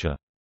culture.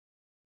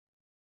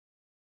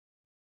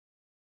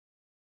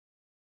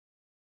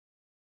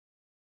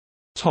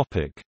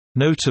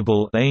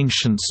 Notable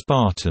ancient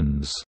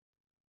Spartans.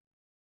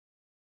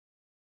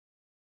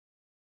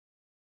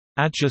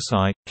 Agis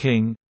I,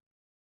 king.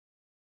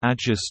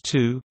 Agis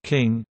II,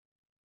 king.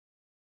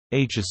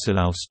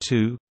 Agesilaus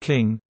II,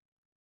 king.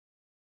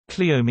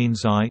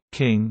 Cleomenes I,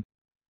 king.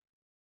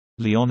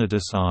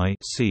 Leonidas I,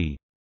 c.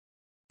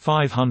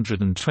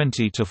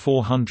 520 to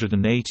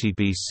 480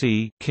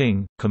 BC,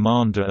 king,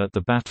 commander at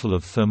the Battle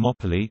of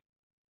Thermopylae.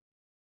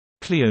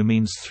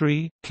 Cleomenes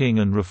III, king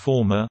and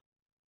reformer.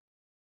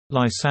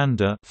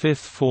 Lysander,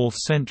 5th–4th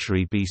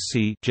century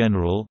BC,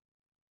 general.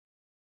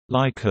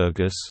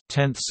 Lycurgus,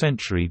 10th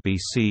century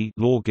BC,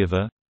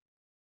 lawgiver.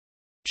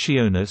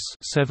 Chionis,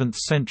 7th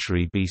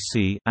century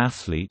BC,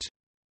 athlete.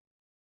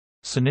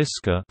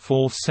 Siniska,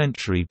 4th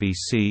century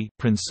BC,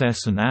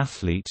 princess and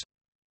athlete.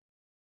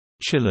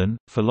 Chilon,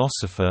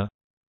 philosopher.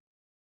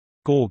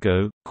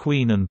 Gorgo,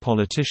 queen and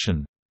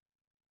politician.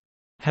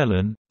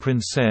 Helen,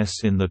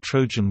 princess in the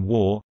Trojan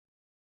War.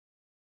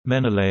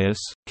 Menelaus,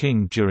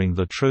 king during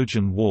the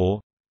Trojan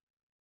War.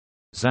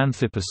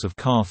 Xanthippus of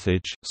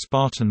Carthage,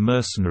 Spartan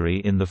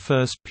mercenary in the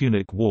First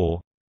Punic War.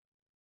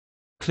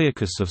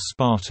 Clearchus of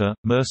Sparta,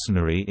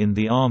 mercenary in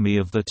the army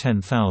of the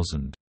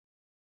 10,000.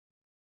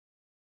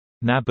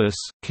 Nabis,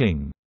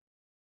 king.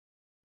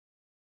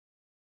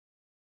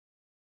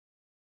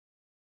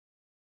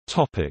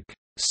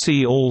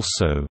 See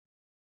also: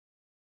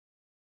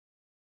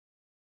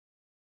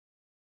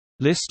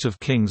 List of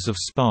kings of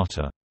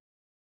Sparta.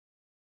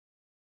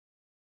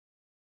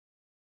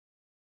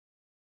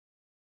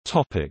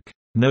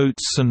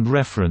 Notes and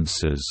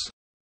references.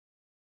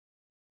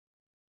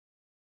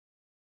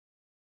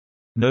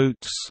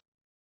 Notes.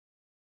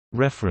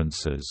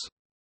 References.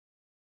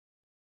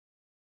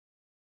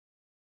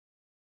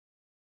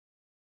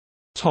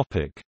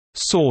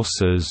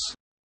 Sources.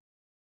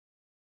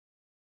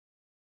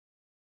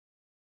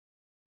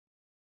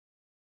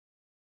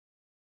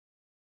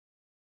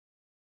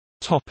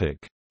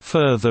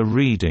 Further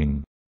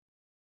reading.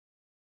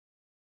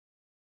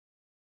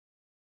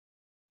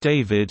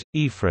 David,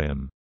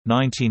 Ephraim.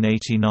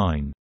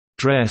 1989.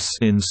 Dress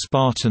in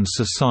Spartan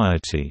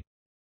Society.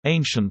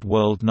 Ancient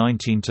World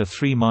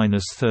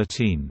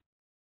 19–3–13.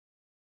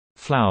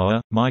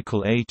 Flower,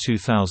 Michael A.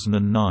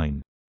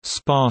 2009.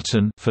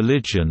 Spartan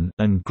Phrygian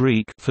and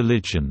Greek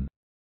Phrygian.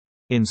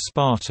 In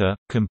Sparta,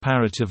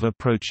 Comparative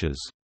Approaches.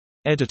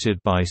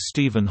 Edited by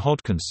Stephen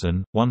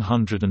Hodkinson,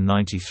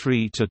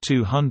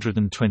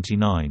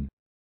 193–229.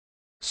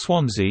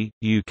 Swansea,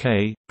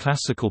 UK,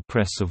 Classical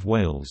Press of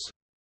Wales.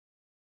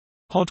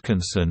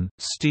 Hodkinson,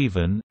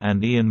 Stephen,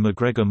 and Ian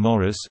McGregor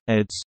Morris,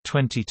 eds.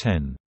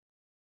 2010.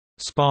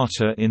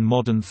 Sparta in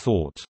Modern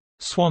Thought.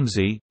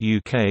 Swansea,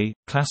 UK,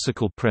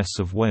 Classical Press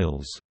of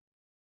Wales.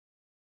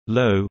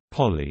 Lowe,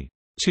 Polly.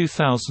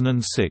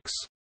 2006.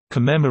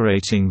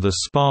 Commemorating the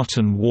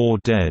Spartan War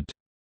Dead.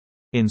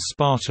 In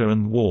Sparta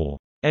and War.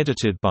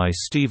 Edited by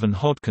Stephen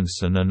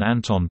Hodkinson and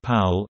Anton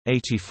Powell,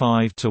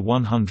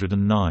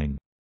 85–109.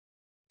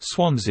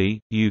 Swansea,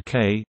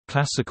 UK,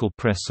 Classical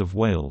Press of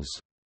Wales.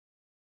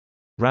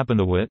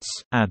 Rabinowitz,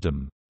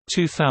 Adam.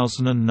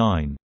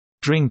 2009.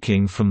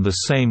 Drinking from the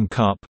Same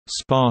Cup,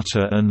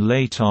 Sparta and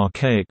Late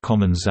Archaic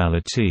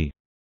Commensality.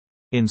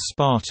 In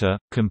Sparta,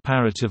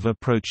 Comparative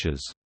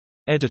Approaches.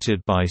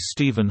 Edited by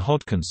Stephen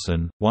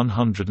Hodkinson,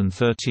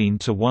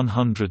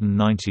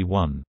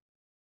 113–191.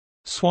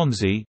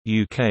 Swansea,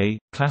 UK,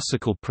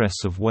 Classical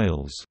Press of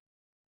Wales.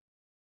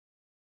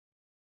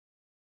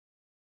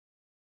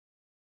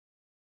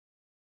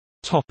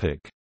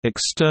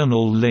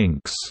 External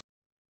links.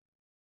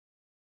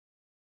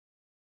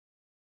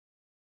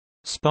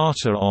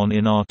 Sparta on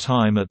In Our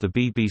Time at the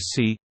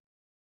BBC,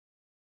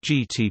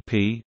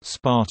 GTP,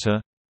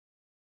 Sparta,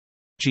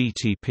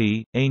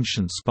 GTP,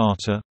 Ancient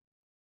Sparta,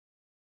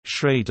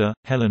 Schrader,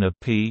 Helena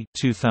P.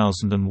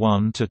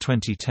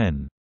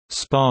 2001–2010.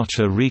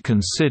 Sparta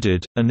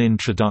Reconsidered, An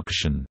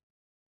Introduction.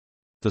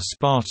 The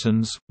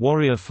Spartans,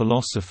 Warrior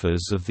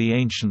Philosophers of the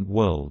Ancient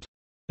World.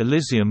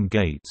 Elysium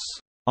Gates.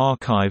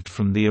 Archived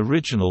from the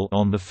original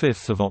on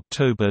 5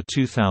 October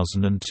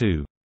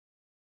 2002.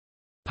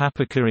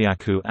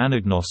 Papakyriakou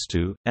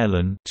Anagnostou,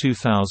 Ellen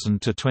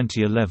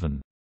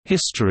 2000–2011.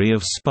 History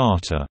of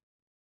Sparta.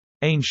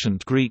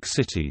 Ancient Greek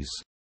Cities.